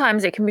 because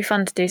sometimes it can be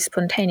fun to do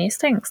spontaneous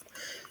things.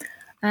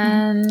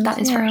 And that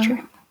is very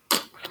true.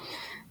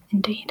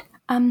 Indeed.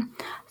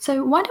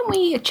 So why don't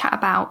we chat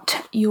about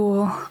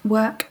your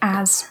work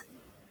as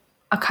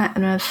a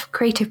kind of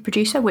creative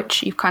producer,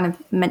 which you've kind of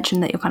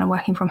mentioned that you're kind of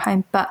working from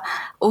home, but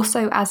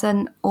also as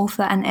an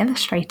author and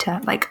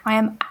illustrator. Like, I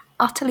am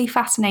utterly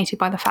fascinated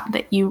by the fact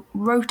that you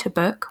wrote a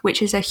book,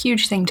 which is a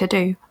huge thing to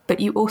do, but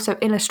you also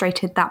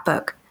illustrated that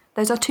book.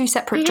 Those are two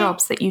separate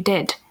jobs that you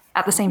did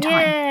at the same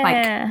time.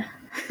 Like,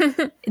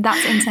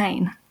 that's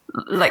insane.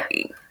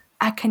 Like,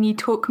 can you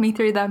talk me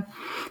through them?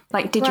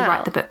 Like, did you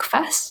write the book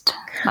first?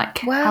 Like,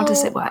 how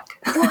does it work?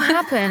 What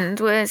happened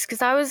was,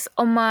 because I was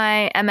on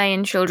my MA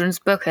in children's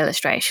book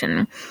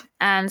illustration,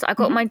 and I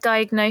got my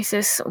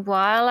diagnosis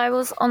while I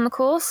was on the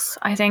course,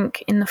 I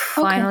think in the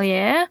final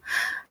year.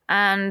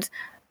 And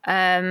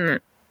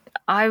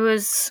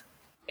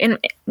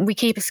we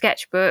keep a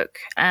sketchbook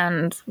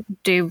and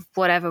do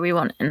whatever we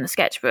want in the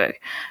sketchbook.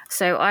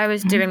 So I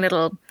was doing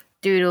little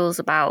doodles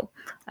about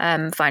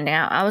finding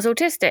out I was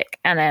autistic,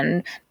 and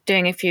then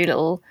doing a few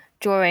little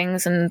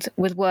drawings and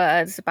with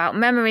words about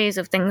memories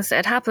of things that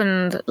had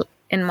happened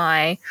in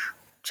my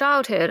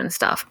childhood and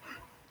stuff.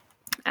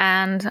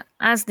 And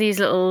as these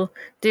little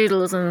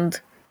doodles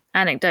and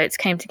anecdotes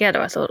came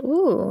together, I thought,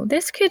 ooh,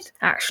 this could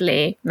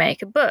actually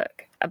make a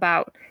book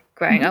about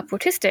growing up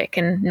autistic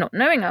and not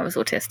knowing I was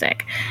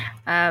autistic.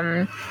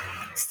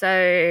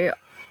 So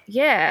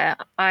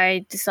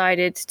I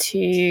decided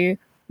to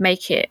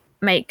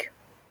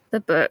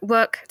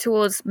work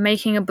towards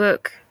making a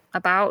book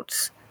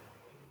about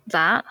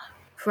that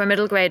for a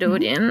middle grade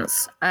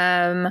audience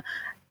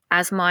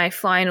as my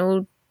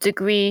final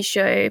degree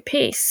show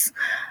piece.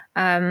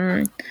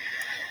 And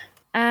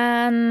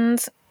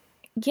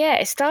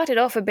it started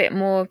off a bit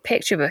more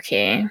picture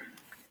booky,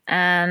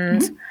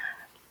 and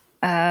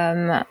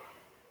then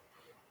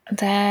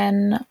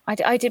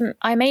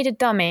I made a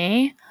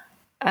dummy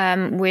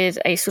with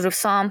a sort of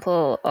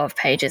sample of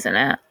pages in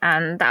it,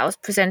 and that was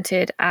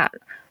presented at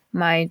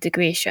my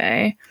degree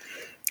show.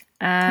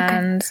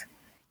 And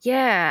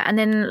and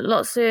then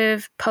lots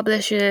of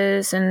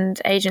publishers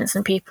and agents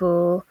and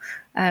people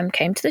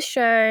came to the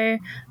show.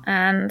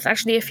 And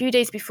actually a few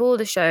days before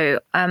the show,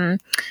 there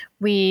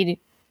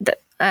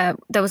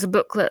was a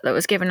booklet that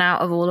was given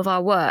out of all of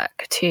our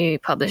work to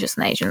publishers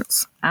and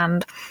agents.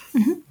 And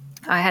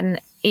I had an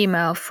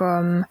email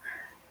from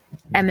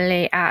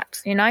Emily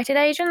at United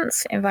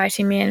Agents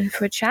inviting me in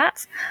for a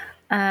chat.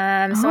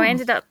 So I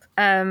ended up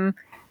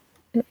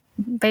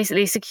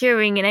basically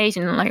securing an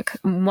agent like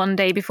one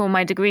day before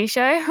my degree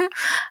show.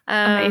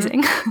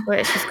 Amazing.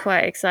 Which was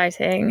quite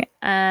exciting.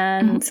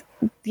 And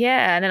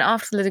and then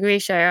after the degree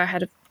show, I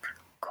had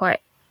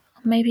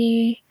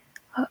maybe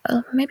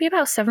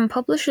about 7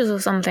 publishers or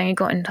something who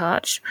got in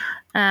touch.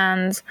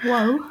 And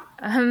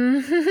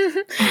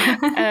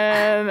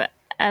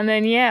and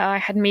then I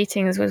had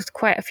meetings with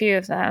quite a few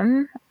of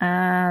them,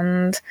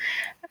 and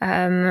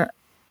I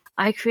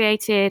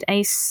created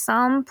a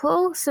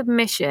sample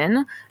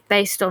submission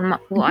based on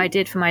what I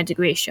did for my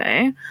degree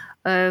show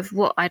of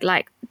what I'd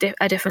like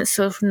a different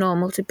sort of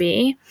normal to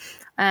be,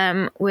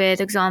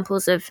 with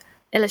examples of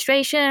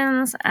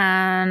illustrations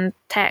and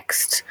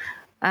text,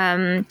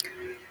 and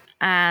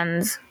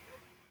an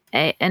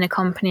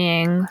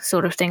accompanying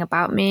sort of thing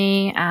about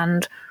me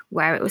and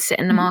where it would sit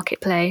in the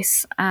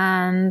marketplace.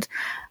 And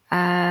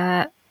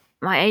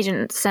my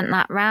agent sent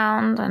that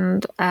round,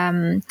 and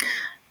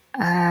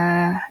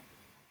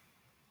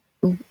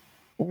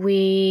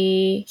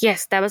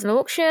there was an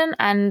auction,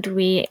 and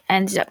we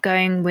ended up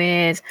going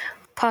with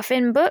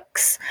Puffin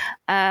Books,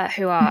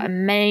 who are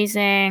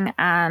amazing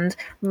and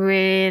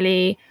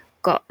really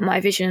got my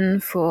vision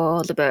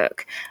for the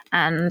book.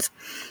 And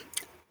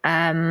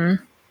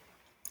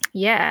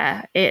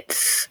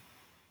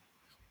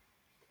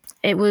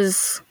it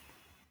was,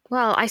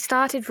 I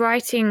started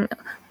writing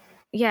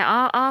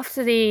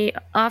after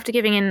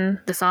giving in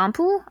the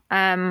sample.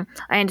 I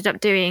ended up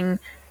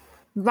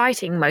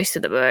writing most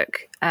of the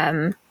book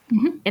in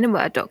a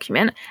Word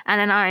document, and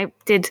then I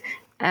did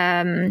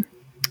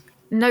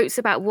notes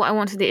about what I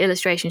wanted the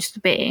illustrations to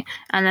be,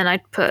 and then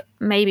I'd put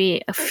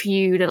maybe a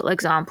few little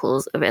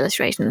examples of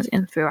illustrations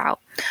in throughout.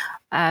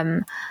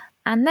 And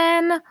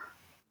then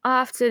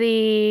after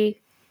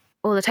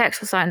all the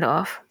text was signed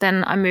off,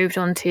 then I moved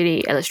on to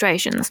the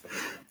illustrations.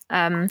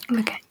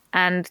 Okay.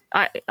 And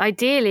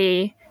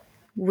ideally,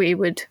 we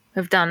would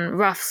have done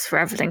roughs for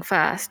everything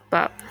first,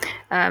 but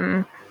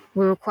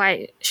we were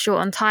quite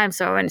short on time,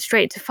 so I went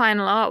straight to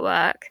final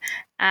artwork.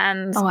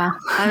 And Oh, wow.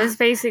 I was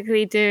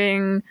basically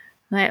doing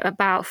like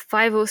about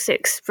 5 or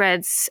 6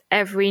 spreads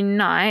every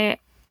night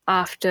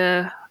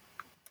after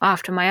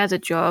my other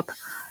job,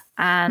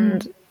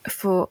 and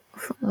for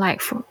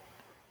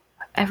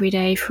every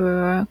day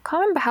for I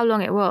can't remember how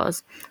long it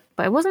was,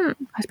 but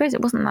I suppose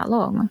it wasn't that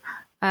long.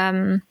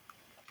 Wow.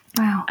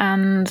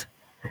 And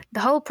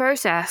the whole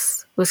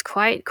process was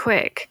quite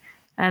quick,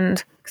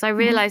 and because I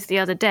realized the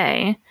other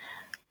day,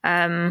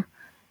 I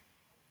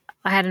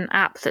had an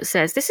app that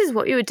says this is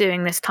what you were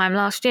doing this time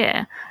last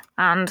year,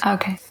 and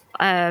Okay.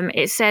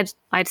 it said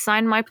I'd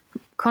signed my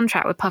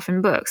contract with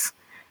Puffin Books,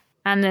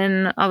 and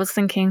then I was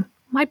thinking,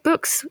 my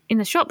book's in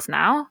the shops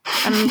now,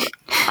 and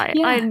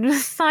I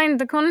signed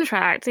the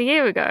contract a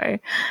year ago.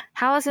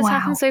 How has this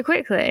happened so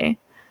quickly?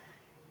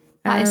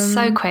 That is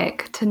so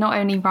quick to not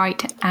only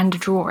write and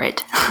draw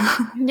it.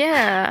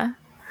 Yeah.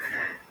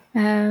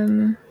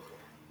 But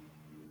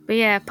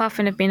yeah,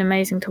 Puffin have been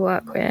amazing to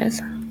work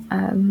with,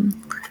 and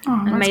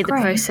made the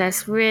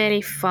process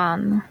really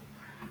fun.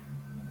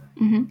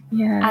 Mm-hmm.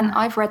 Yeah. And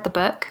I've read the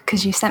book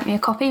because you sent me a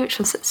copy, which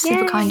was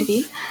super kind of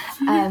you.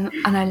 And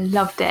I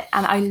loved it.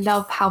 And I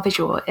love how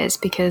visual it is,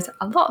 because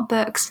a lot of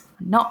books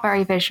are not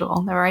very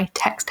visual. They're very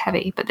text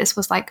heavy, but this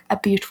was like a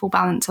beautiful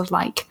balance of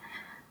like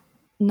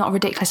not a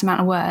ridiculous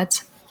amount of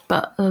words,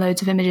 but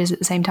loads of images at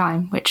the same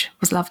time, which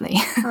was lovely.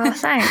 Oh,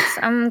 thanks.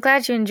 I'm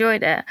glad you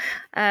enjoyed it.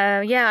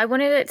 Yeah, I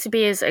wanted it to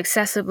be as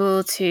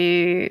accessible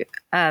to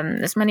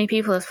as many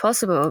people as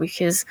possible,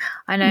 because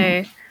I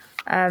know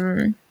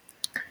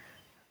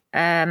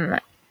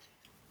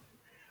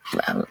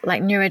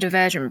like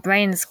neurodivergent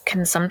brains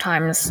can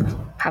sometimes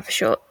have a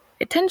short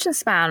attention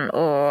span,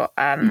 or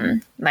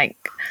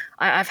like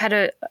I've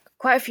had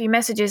quite a few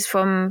messages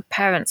from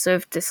parents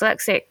of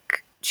dyslexic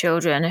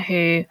children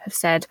who have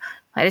said,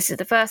 like, this is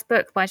the first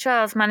book my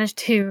child's managed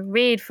to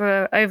read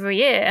for over a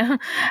year,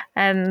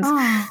 and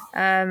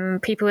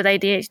people with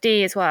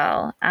ADHD as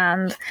well.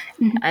 And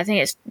I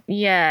think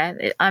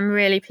I'm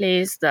really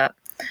pleased that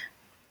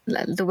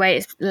the way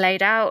it's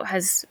laid out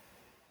has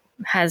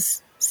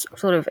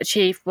sort of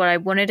achieved what I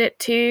wanted it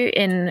to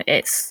in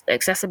its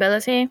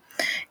accessibility,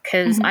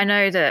 because I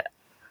know that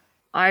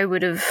I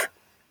would have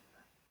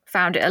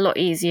found it a lot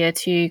easier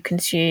to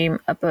consume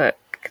a book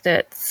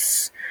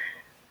that's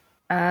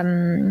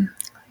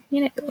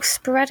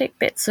sporadic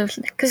bits of,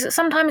 because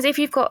sometimes if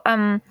you've got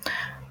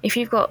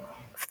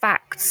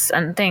facts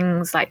and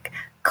things like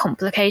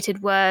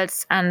complicated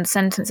words and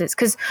sentences,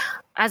 because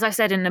as I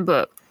said in the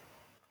book,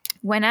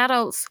 when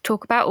adults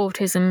talk about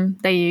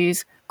autism, they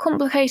use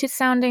complicated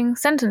sounding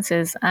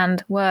sentences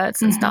and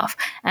words and stuff,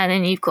 and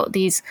then you've got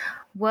these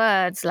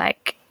words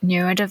like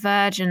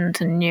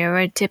neurodivergent and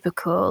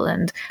neurotypical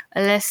and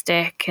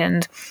allistic,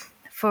 and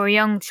for a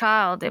young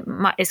child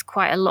it's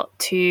quite a lot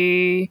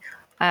to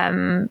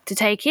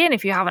take in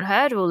if you haven't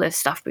heard all this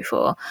stuff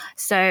before.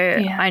 So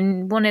I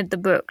wanted the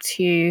book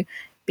to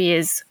be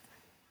as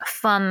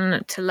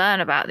fun to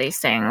learn about these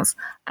things,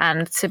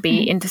 and to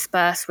be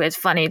interspersed with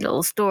funny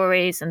little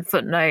stories and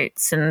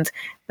footnotes and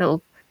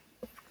little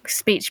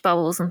speech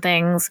bubbles and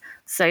things,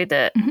 so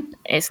that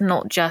it's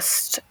not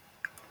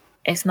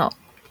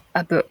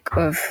a book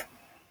of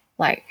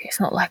like, it's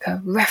not like a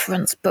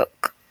reference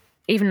book,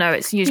 even though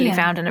it's usually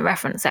found in the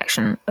reference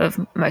section of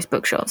most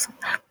bookshops.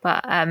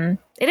 But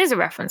it is a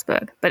reference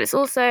book, but it's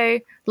also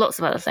lots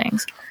of other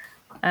things.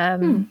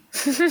 And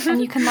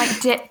you can like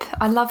dip.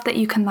 I love that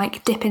you can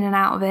like dip in and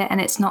out of it, and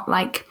it's not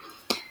like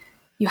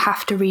you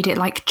have to read it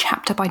like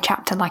chapter by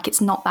chapter. Like,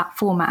 it's not that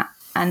format.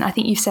 And I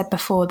think you've said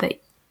before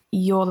that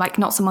you're like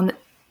not someone that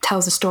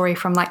tells a story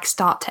from like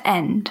start to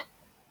end.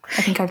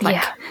 I think I've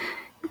like,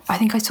 I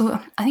think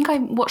I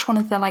watched one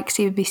of the like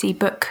CBBC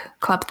book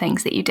club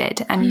things that you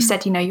did, and you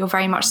said, you're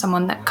very much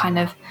someone that kind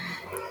of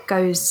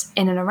goes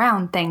in and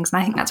around things.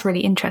 And I think that's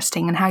really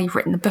interesting, and how you've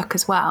written the book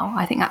as well.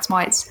 I think that's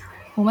why it's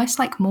almost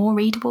like more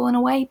readable in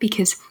a way,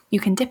 because you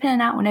can dip in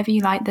and out whenever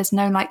you like. There's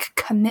no like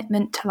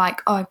commitment to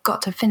like, oh, I've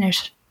got to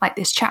finish like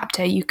this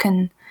chapter. You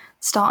can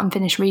start and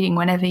finish reading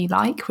whenever you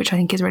like, which I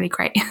think is really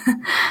great.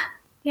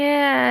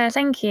 Yeah,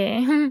 thank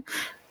you.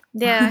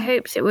 Yeah, I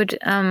hoped it would.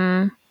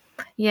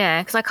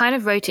 Because I kind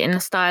of wrote it in the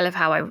style of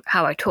how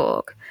I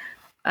talk.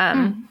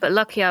 But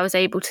lucky I was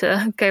able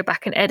to go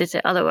back and edit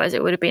it. Otherwise,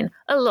 it would have been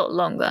a lot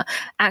longer.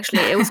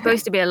 Actually, it was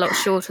supposed to be a lot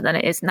shorter than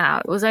it is now.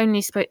 It was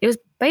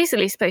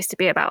basically supposed to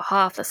be about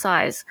half the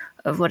size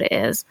of what it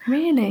is.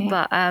 Really?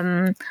 But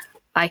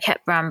I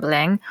kept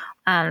rambling,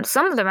 and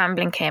some of the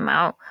rambling came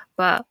out.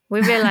 But we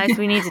realised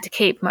we needed to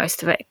keep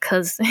most of it,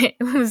 because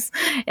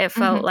it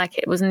felt like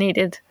it was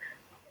needed.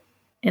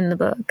 in the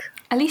book.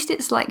 At least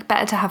it's like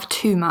better to have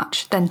too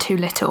much than too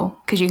little,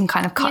 because you can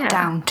kind of cut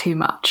down too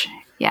much.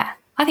 Yeah,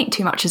 I think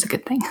too much is a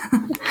good thing.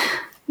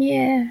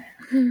 Yeah.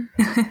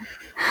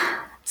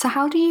 So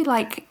how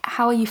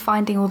are you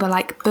finding all the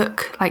like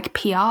book like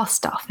PR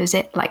stuff? Is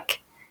it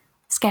like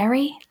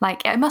scary?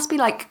 Like it must be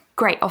like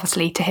great,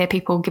 obviously, to hear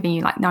people giving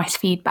you like nice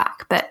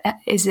feedback, but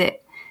is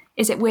it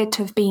weird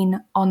to have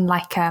been on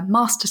like a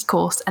master's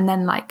course and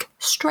then like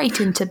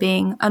straight into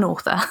being an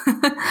author?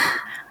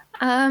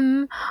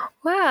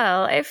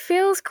 Well, it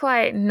feels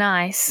quite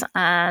nice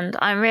and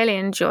I'm really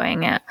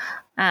enjoying it.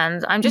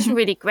 And I'm just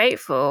really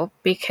grateful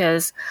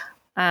because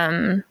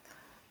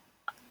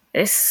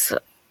it's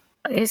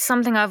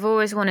something I've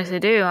always wanted to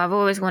do. I've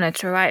always wanted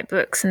to write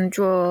books and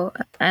draw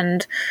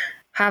and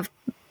have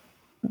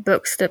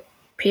books that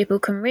people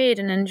can read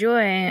and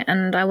enjoy.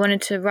 And I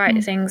wanted to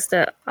write things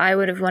that I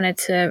would have wanted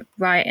to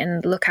write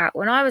and look at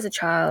when I was a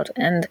child.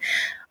 And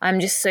I'm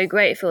just so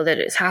grateful that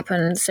it's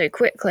happened so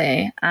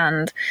quickly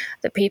and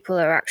that people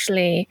are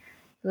actually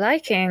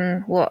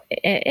liking what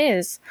it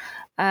is.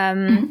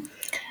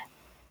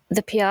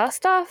 The PR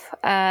stuff,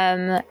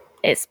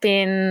 it's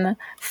been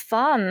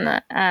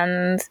fun,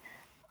 and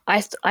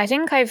I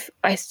think I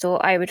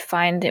thought I would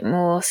find it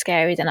more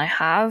scary than I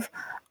have.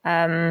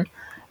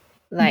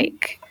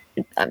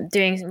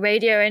 Doing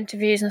radio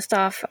interviews and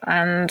stuff,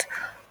 and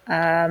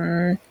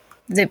the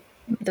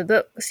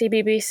book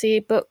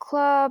CBBC book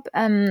club,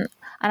 and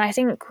I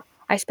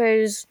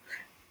suppose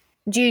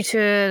due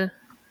to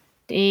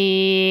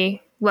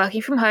the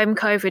working from home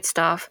COVID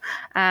stuff,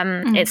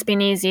 it's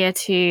been easier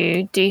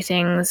to do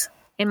things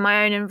in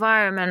my own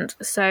environment,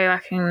 so I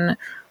can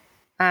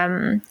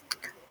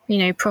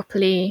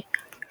properly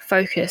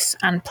focus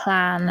and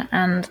plan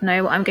and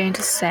know what I'm going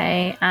to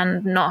say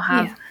and not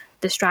have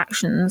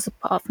distractions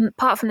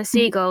apart from the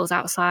seagulls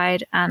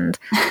outside and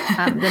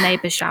the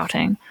neighbours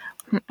shouting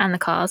and the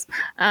cars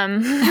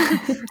and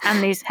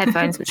these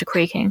headphones which are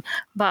creaking,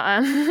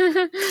 but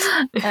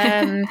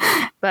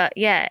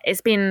yeah,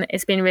 it's been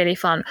really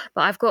fun.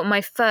 But I've got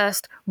my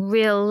first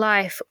real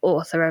life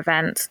author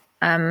event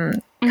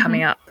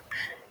coming up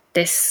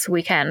this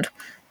weekend,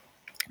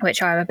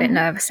 which I'm a bit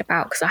nervous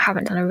about because I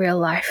haven't done a real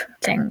life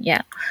thing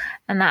yet.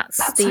 And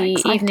that's the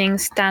so Evening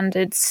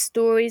Standard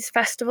Stories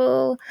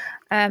Festival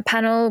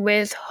panel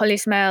with Holly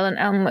Smale and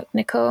Elle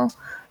McNichol.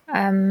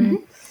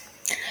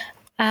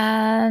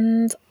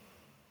 And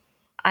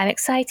I'm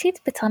excited,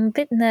 but I'm a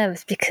bit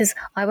nervous because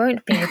I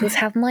won't be able to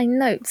have my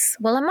notes.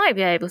 Well, I might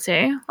be able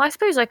to. I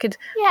suppose I could.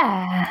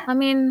 Yeah. I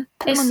mean,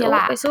 it's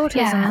autism.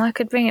 Yeah. I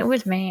could bring it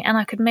with me and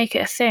I could make it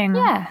a thing.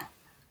 Yeah.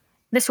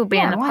 This will be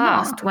in the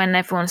past when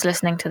everyone's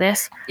listening to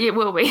this. It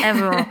will be.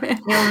 Everyone,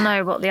 you'll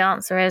know what the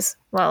answer is.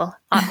 Well,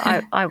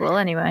 I will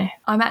anyway.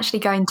 I'm actually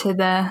going to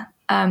the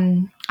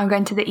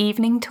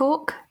evening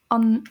talk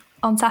on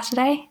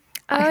Saturday.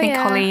 I think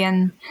Holly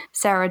and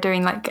Sarah are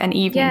doing like an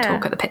evening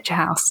talk at the Picture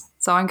House,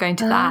 so I'm going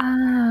to that.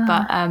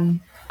 But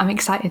I'm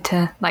excited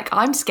to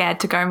I'm scared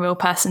to go in real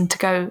person, to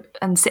go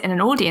and sit in an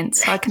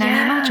audience. So I can only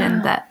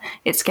imagine that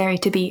it's scary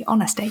to be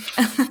on a stage.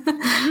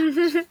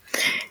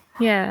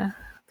 Yeah.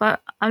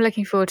 But I'm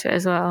looking forward to it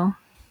as well.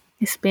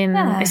 It's been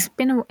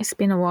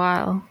a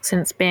while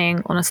since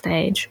being on a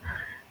stage.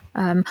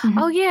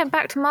 Oh yeah,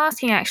 back to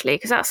masking actually,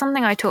 because that's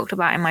something I talked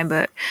about in my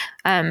book.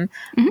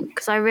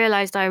 Because I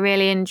realised I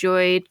really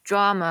enjoyed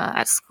drama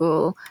at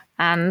school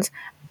and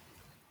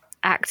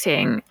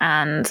acting,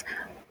 and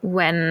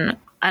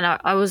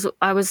I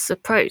was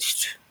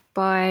approached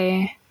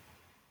by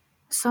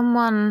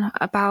someone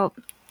about,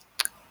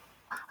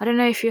 I don't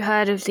know if you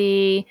heard of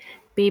the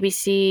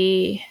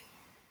BBC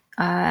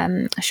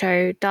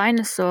show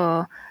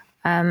Dinosaur,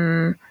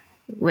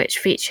 which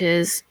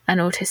features an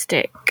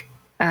autistic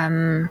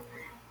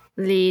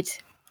lead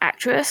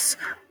actress.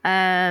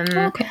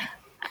 And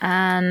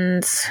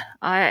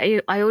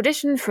I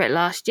auditioned for it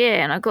last year,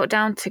 and I got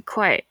down to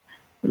quite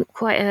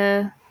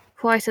a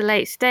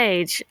late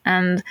stage,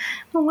 and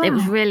it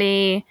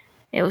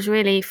was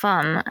really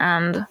fun.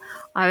 And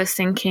I was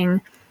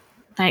thinking,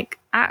 like,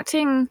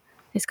 acting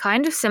is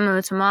kind of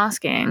similar to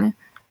masking,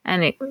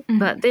 and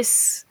but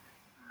this,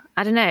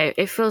 I don't know,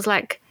 it feels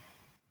like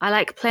I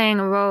like playing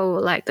a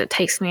role like that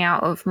takes me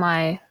out of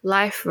my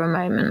life for a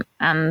moment,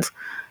 and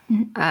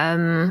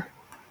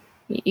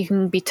you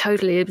can be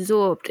totally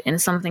absorbed in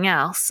something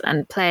else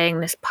and playing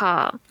this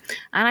part.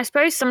 And I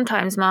suppose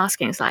sometimes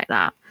masking is like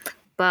that,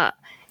 but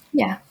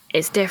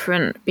it's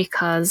different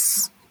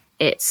because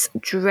it's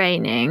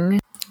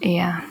draining.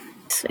 Yeah.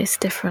 It's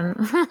different.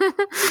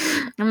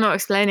 I'm not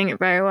explaining it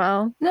very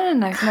well. No,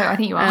 I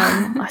think you are.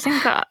 I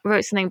think I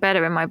wrote something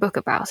better in my book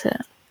about it.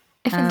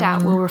 If in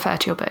doubt, we'll refer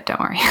to your book, don't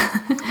worry.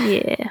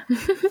 Yeah.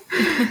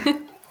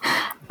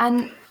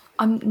 And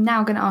I'm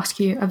now going to ask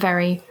you a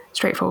very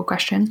straightforward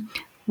question,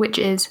 which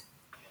is,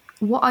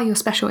 what are your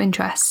special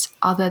interests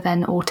other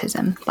than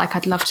autism? Like,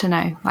 I'd love to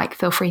know. Like,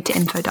 feel free to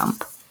info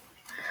dump.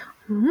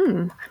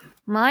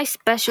 My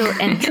special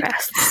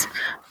interests.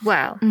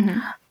 Well,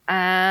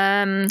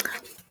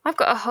 I've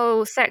got a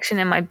whole section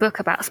in my book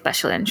about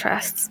special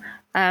interests.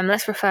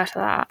 Let's refer to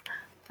that.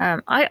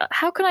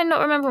 How can I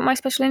not remember what my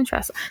special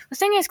interests? The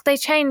thing is, they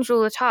change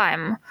all the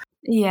time.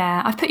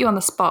 Yeah, I've put you on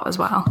the spot as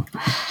well.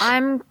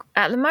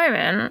 At the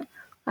moment,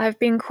 I've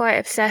been quite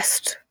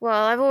obsessed.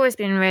 Well, I've always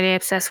been really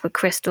obsessed with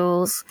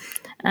crystals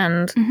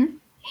and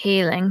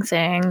healing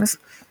things.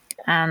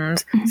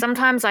 And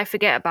sometimes I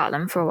forget about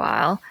them for a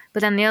while.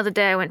 But then the other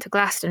day I went to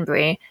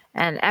Glastonbury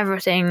and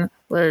everything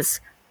was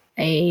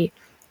a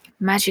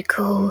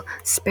magical,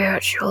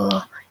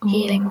 spiritual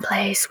healing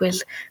place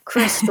with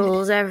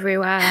crystals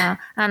everywhere.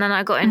 And then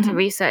I got into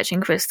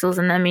researching crystals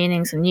and their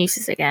meanings and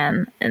uses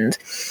again. And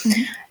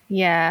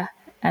yeah,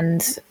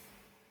 and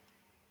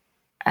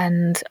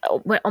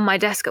on my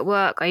desk at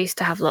work, I used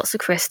to have lots of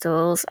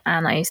crystals,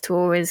 and I used to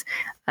always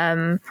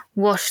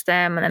wash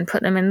them and then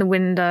put them in the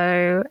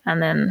window,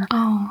 and then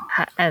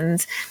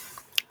and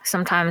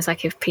sometimes,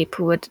 like, if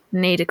people would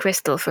need a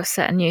crystal for a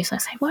certain use, I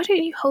say, "Why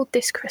don't you hold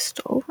this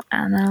crystal?"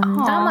 And that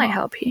might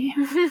help you.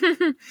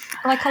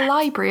 Like a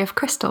library of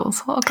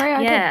crystals. What a great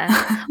idea!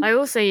 Yeah, I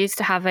also used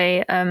to have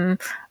a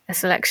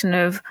selection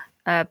of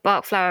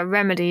Bach flower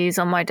remedies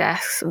on my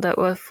desk that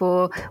were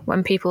for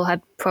when people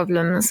had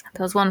problems.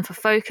 There was one for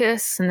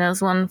focus, and there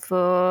was one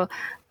for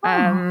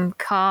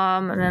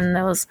calm, and then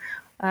there was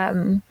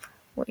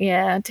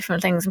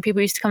different things. And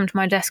people used to come to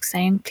my desk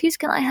saying, "Please,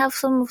 can I have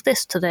some of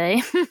this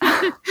today?"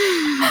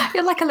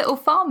 You're like a little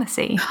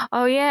pharmacy.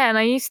 Oh yeah, and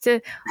I used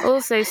to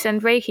also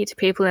send Reiki to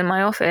people in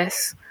my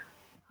office.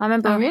 I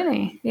remember. Oh,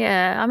 really?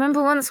 Yeah. I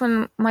remember once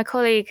when my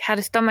colleague had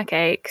a stomach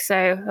ache. So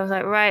I was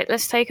like, right,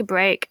 let's take a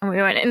break. And we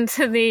went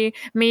into the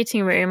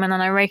meeting room, and then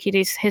I Reiki'd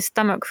his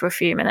stomach for a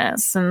few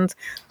minutes, and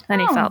then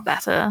he felt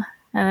better,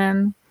 and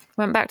then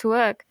went back to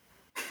work.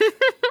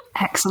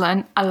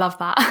 Excellent. I love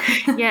that.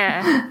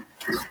 Yeah.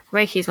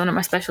 Reiki is one of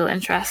my special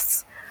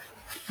interests.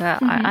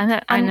 But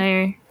I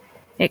know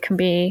it can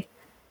be,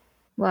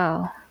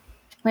 well,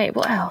 wait,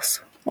 what else?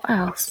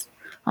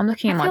 I'm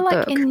looking in my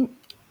book. Like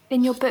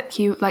in your book,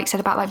 you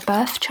said about like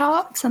birth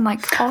charts and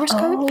like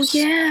horoscopes. Oh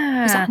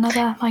yeah, is that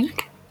another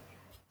like?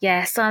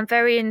 Yeah, so I'm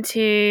very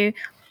into,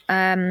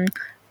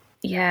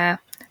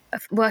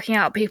 working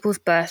out people's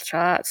birth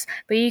charts.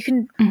 But you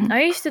can.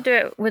 I used to do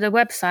it with a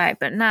website,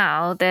 but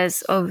now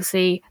there's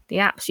obviously the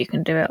apps you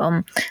can do it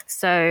on.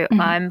 So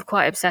I'm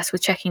quite obsessed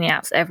with checking the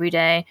apps every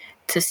day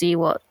to see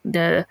what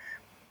the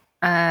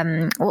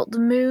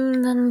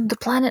moon and the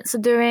planets are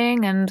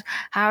doing and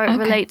how it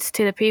relates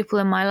to the people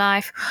in my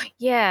life.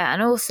 Yeah,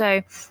 and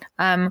also,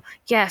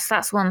 yes,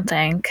 that's one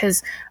thing,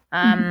 because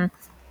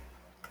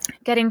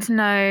getting to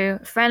know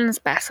friends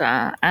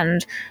better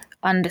and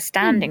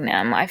understanding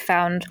them, I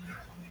found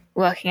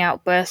working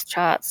out birth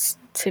charts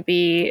to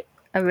be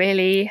a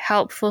really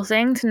helpful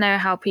thing to know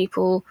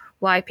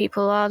why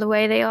people are the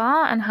way they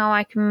are, and how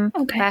I can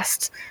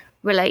best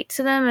relate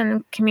to them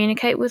and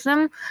communicate with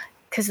them.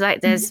 Because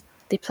there's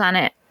the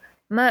planet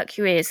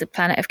Mercury is the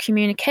planet of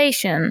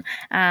communication,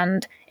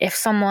 and if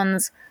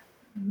someone's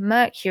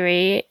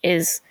Mercury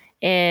is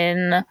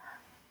in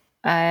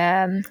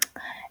I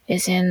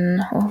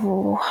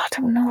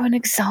don't know an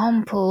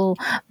example,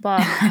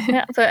 but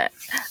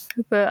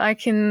but I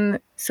can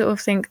sort of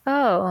think,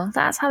 oh,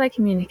 that's how they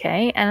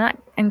communicate,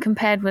 and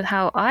compared with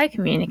how I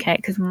communicate,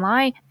 because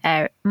my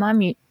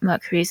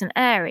Mercury is in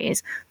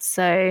Aries,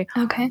 so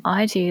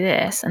I do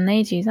this and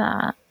they do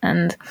that,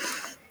 and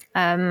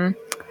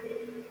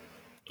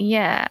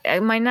yeah,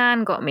 my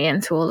nan got me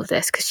into all of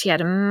this because she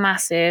had a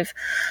massive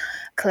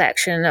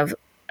collection of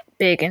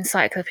big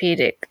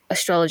encyclopedic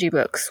astrology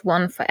books,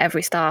 one for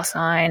every star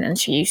sign, and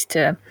she used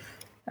to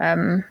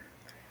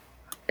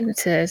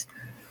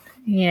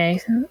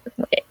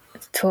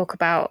talk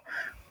about,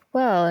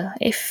 well,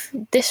 if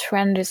this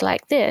friend is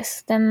like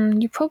this, then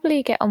you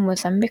probably get on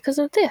with them because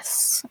of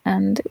this.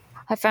 And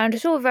I found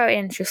it all very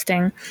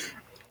interesting,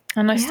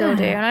 and I still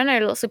do. And I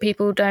know lots of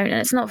people don't,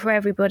 and it's not for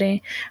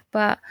everybody,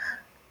 but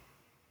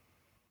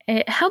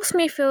it helps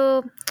me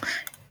feel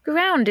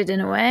grounded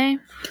in a way,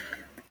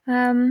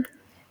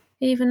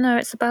 even though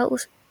it's about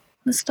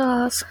the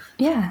stars.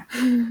 Yeah,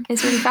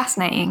 it's really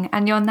fascinating.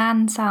 And your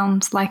nan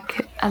sounds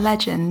like a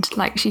legend.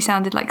 Like, she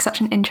sounded like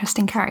such an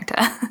interesting character.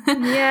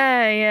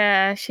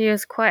 Yeah, she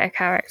was quite a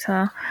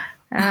character.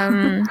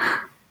 I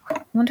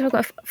wonder if I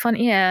got fun.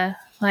 Yeah,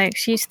 like,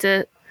 she used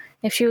to,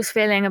 if she was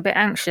feeling a bit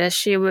anxious,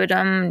 she would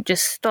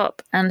just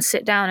stop and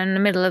sit down in the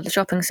middle of the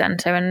shopping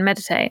centre and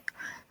meditate.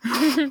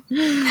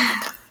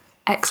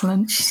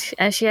 Excellent.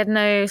 She had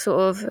no sort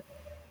of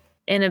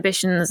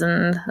inhibitions,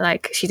 and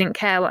like, she didn't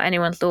care what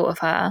anyone thought of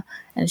her,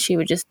 and she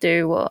would just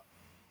do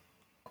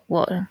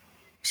what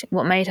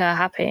made her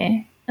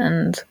happy.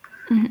 And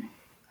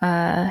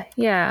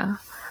yeah,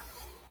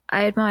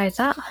 I admired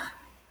that.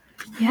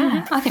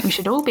 Yeah, I think we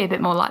should all be a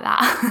bit more like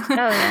that.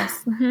 Oh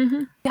yes.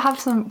 You have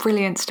some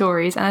brilliant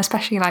stories, and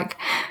especially like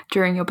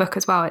during your book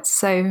as well. It's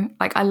so,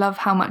 like, I love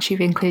how much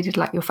you've included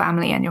like your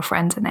family and your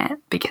friends in it,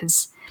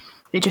 because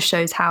it just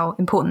shows how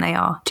important they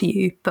are to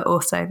you, but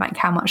also like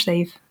how much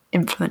they've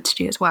influenced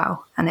you as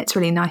well. And it's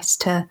really nice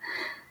to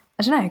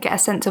I don't know, get a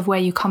sense of where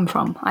you come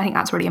from. I think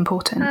that's really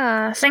important.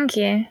 Ah, thank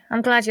you.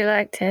 I'm glad you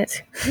liked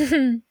it.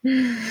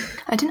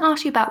 I didn't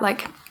ask you about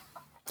like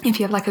if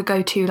you have like a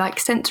go-to like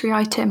sensory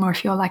item, or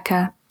if you're like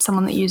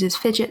someone that uses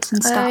fidgets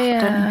and stuff. yeah.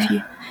 I don't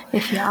know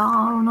if you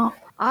are or not.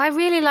 I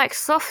really like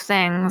soft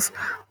things.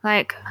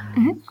 Like,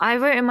 I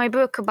wrote in my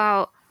book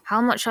about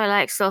how much I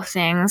like soft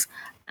things,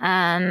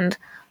 and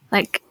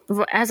like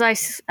as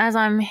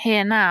I'm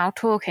here now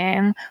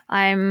talking,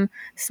 I'm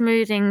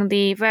smoothing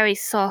the very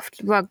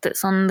soft rug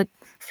that's on the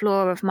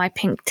floor of my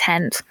pink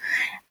tent,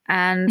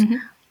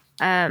 and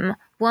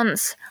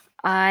once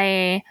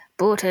I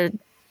bought a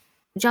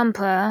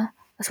jumper,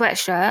 a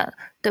sweatshirt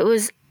that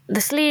was,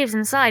 the sleeves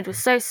inside was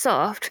so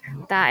soft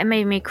that it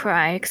made me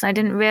cry, because I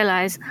didn't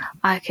realize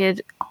I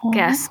could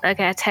get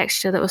a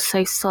texture that was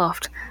so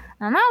soft,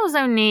 and that was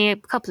only a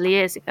couple of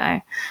years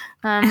ago.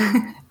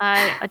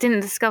 I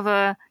didn't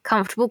discover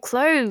comfortable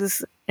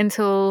clothes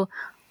until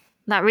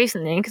that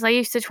recently, because I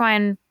used to try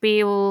and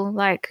be all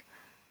like,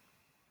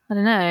 I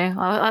don't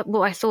know,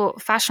 what I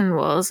thought fashion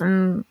was,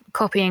 and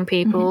copying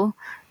people,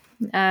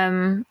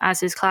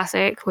 as is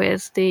classic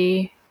with an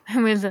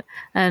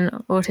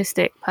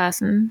autistic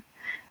person,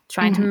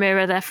 trying to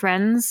mirror their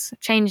friends,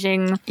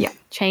 changing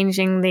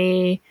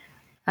the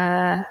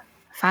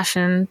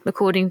fashion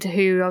according to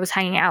who I was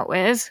hanging out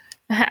with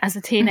as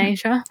a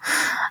teenager.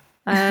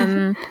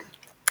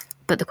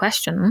 But the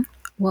question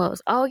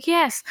was, oh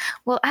yes,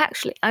 well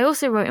actually, I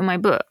also wrote in my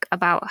book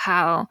about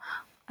how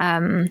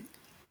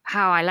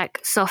I like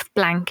soft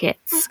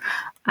blankets,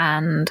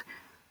 and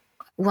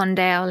one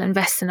day I'll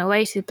invest in a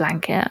weighted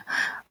blanket.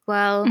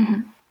 Well,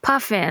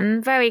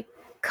 Puffin very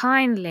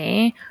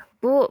kindly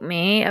bought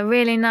me a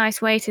really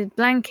nice weighted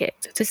blanket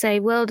to say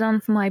well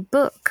done for my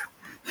book.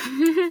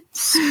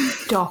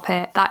 Stop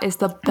it. That is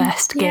the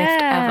best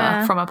gift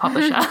ever from a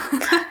publisher.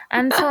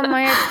 And Tom,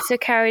 my editor,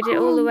 carried it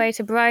all the way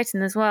to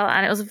Brighton as well,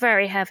 and it was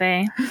very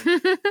heavy.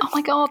 Oh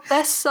my God,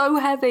 they're so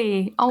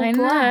heavy. Oh, I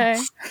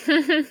bless.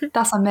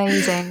 That's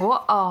amazing.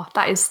 What? Oh,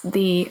 that is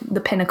the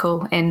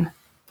pinnacle in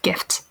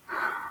gifts.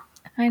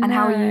 I know.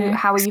 And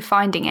how are you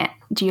finding it?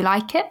 Do you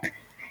like it?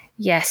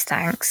 Yes,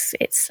 thanks.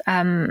 It's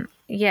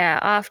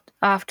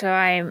after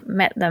I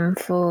met them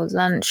for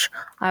lunch,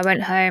 I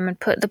went home and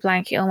put the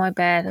blanket on my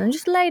bed and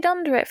just laid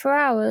under it for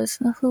hours.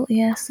 I thought,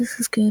 yes, this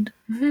is good.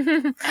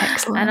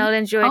 Excellent. And I'll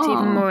enjoy it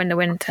even more in the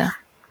winter.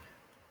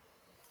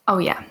 Oh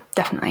yeah,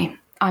 definitely.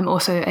 I'm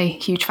also a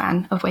huge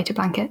fan of weighted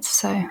blankets,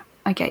 so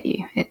I get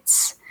you.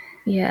 It's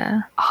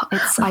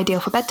ideal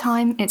for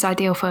bedtime. It's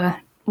ideal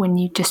for when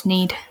you just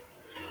need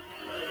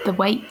the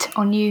weight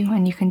on you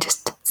and you can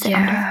just sit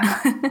under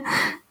it.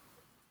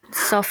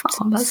 Soft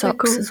socks so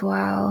cool. As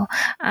well.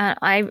 And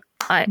I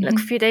like a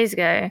few days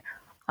ago,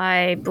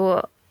 I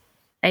bought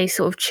a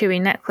sort of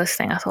chewy necklace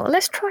thing. I thought,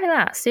 let's try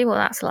that, see what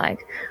that's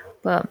like.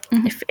 But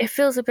it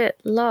feels a bit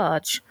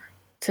large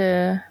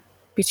to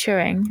be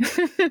chewing.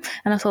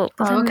 And I thought,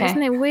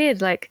 isn't it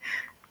weird? Like,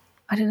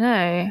 I don't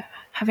know,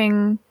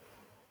 having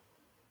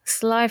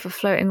saliva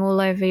floating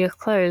all over your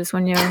clothes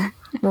when you're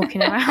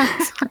walking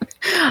around.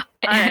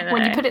 I don't know.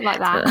 When you put it like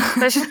that.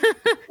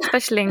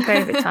 Especially in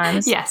COVID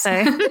times. Yes.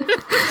 So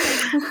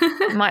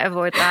might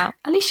avoid that.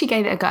 At least you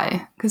gave it a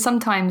go. Because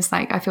sometimes,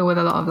 like, I feel with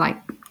a lot of, like,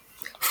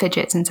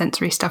 fidgets and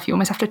sensory stuff, you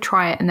almost have to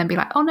try it and then be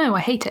like, oh no, I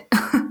hate it.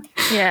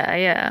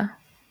 Yeah.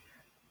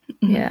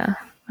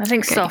 I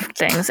think soft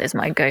things is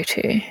my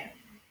go-to.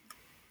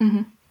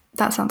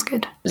 That sounds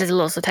good. There's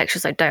lots of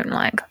textures I don't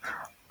like.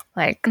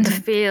 Like, the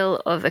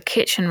feel of a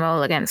kitchen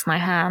roll against my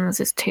hands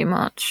is too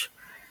much.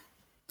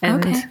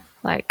 And,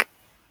 like,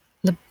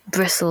 the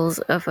bristles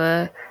of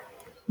a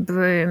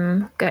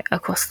broom go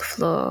across the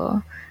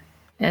floor.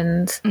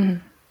 And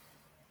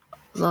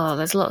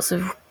there's lots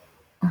of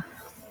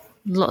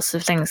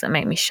things that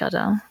make me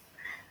shudder.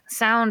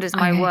 Sound is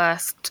my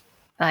worst.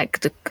 Like,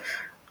 the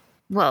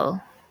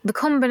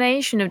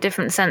combination of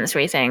different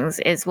sensory things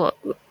is what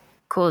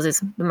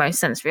causes the most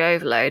sensory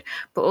overload.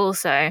 But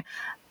also,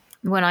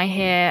 when I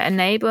hear a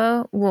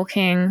neighbour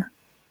walking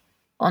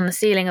on the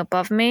ceiling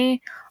above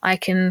me, I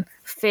can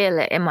feel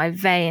it in my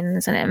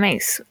veins, and it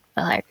makes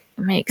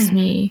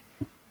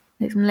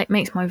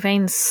my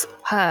veins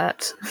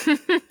hurt.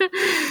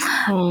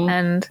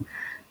 And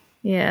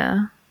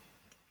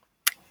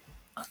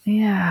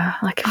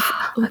I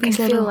can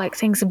feel like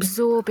things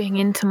absorbing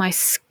into my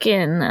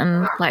skin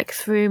and like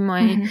through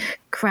my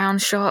crown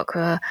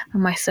chakra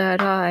and my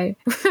third eye.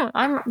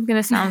 I'm going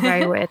to sound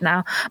very weird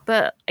now,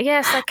 but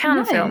yes, I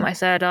can feel my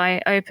third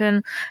eye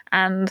open,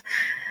 and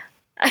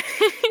I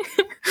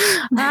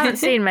haven't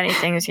seen many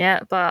things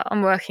yet, but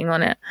I'm working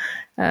on it.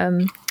 There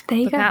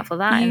you look go. out for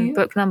that in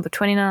book number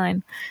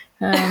 29.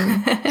 When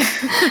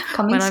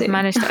I've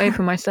managed to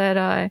open my third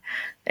eye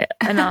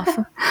enough.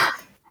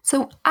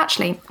 So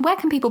actually, where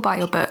can people buy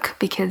your book?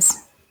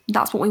 Because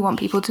that's what we want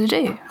people to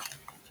do.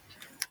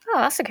 Oh,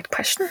 that's a good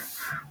question.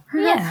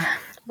 Yeah.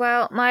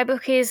 Well, my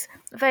book is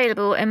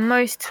available in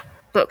most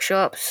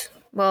bookshops.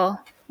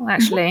 Well,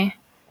 actually,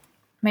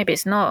 maybe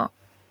it's not.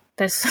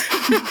 there's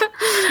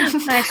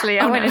actually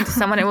I went into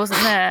someone, it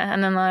wasn't there,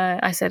 and then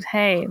I said,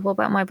 hey, what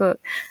about my book?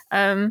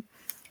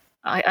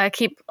 I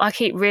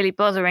keep really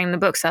bothering the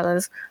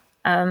booksellers,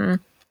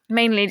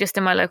 mainly just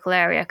in my local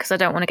area because I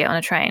don't want to get on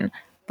a train.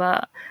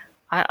 But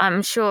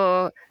I'm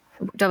sure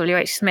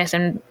W.H. Smith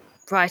and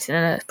Brighton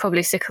are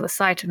probably sick of the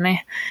sight of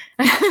me.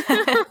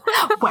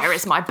 Where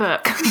is my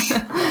book?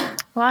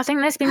 Well, I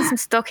think there's been some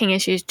stocking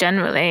issues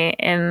generally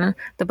in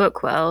the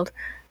book world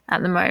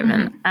at the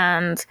moment,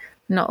 and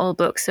not all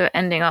books are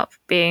ending up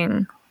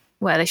being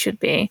where they should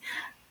be.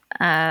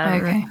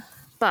 Okay.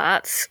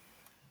 But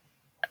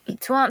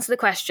to answer the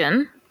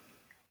question,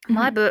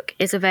 my book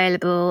is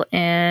available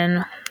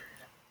in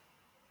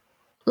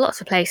lots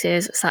of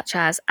places such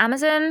as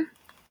Amazon,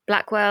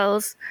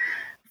 Blackwell's,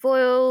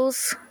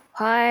 Foyles,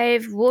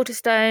 Hive,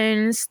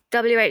 Waterstones,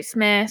 W.H.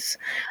 Smith,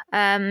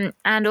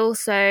 and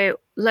also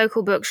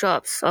local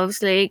bookshops.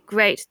 Obviously,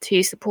 great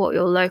to support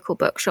your local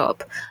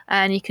bookshop.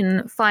 And you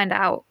can find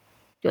out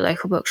your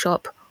local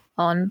bookshop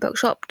on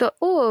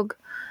bookshop.org.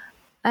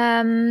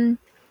 Yeah,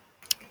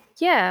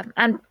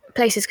 and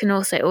places can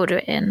also order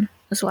it in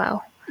as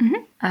well.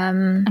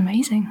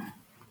 Amazing.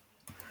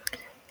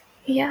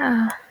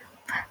 Yeah.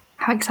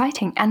 How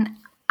exciting. And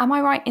am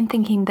I right in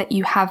thinking that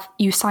you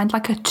signed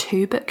like a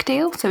 2-book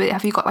deal? So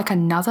have you got like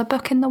another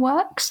book in the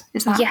works?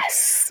 Is that?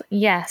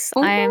 Yes.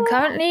 Ooh. I am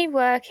currently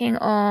working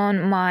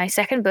on my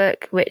second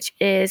book, which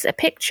is a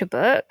picture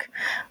book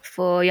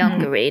for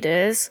younger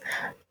readers.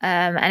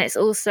 And it's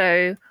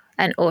also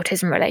an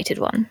autism-related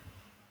one.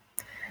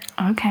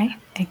 Okay.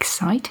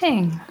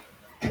 Exciting.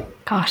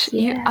 Gosh,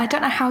 Yeah. I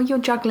don't know how you're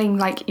juggling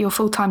like your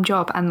full-time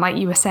job and like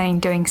you were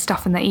saying doing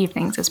stuff in the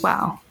evenings as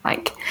well.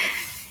 Like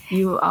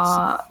you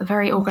are a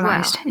very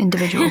organised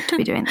individual to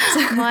be doing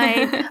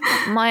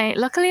this.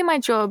 Luckily my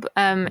job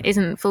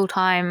isn't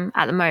full-time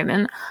at the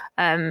moment.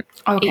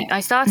 Okay.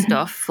 I started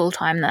off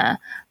full-time there,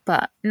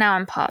 but now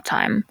I'm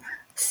part-time.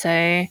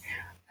 So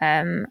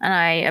and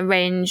I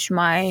arrange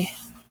my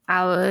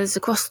hours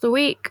across the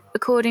week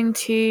according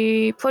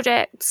to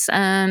projects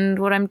and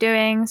what I'm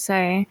doing.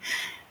 So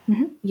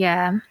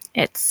yeah,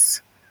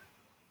 it's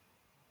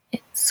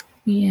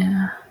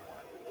yeah.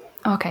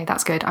 Okay,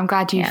 that's good. I'm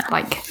glad you've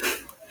like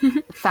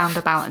found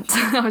a balance.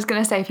 I was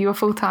going to say if you were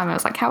full-time, I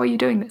was like, how are you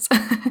doing this?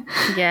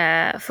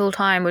 Yeah,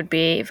 full-time would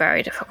be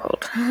very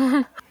difficult.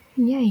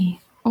 Yay.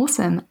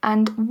 Awesome.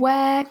 And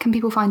where can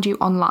people find you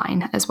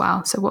online as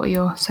well? So what are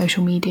your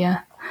social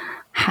media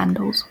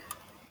handles?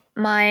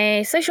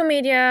 My social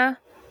media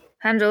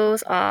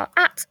handles are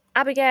at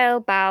Abigail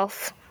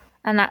Balfe,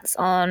 and that's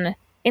on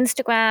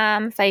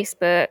Instagram,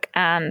 Facebook,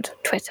 and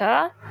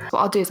Twitter. What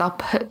I'll do is I'll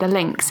put the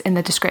links in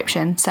the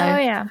description. So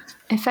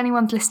if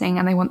anyone's listening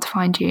and they want to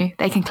find you,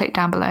 they can click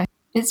down below.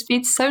 It's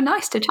been so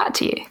nice to chat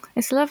to you.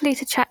 It's lovely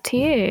to chat to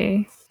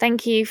you.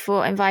 Thank you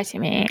for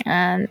inviting me,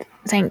 and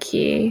thank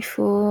you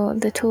for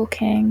the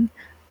talking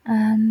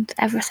and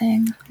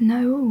everything.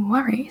 No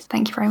worries.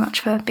 Thank you very much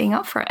for being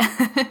up for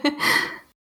it.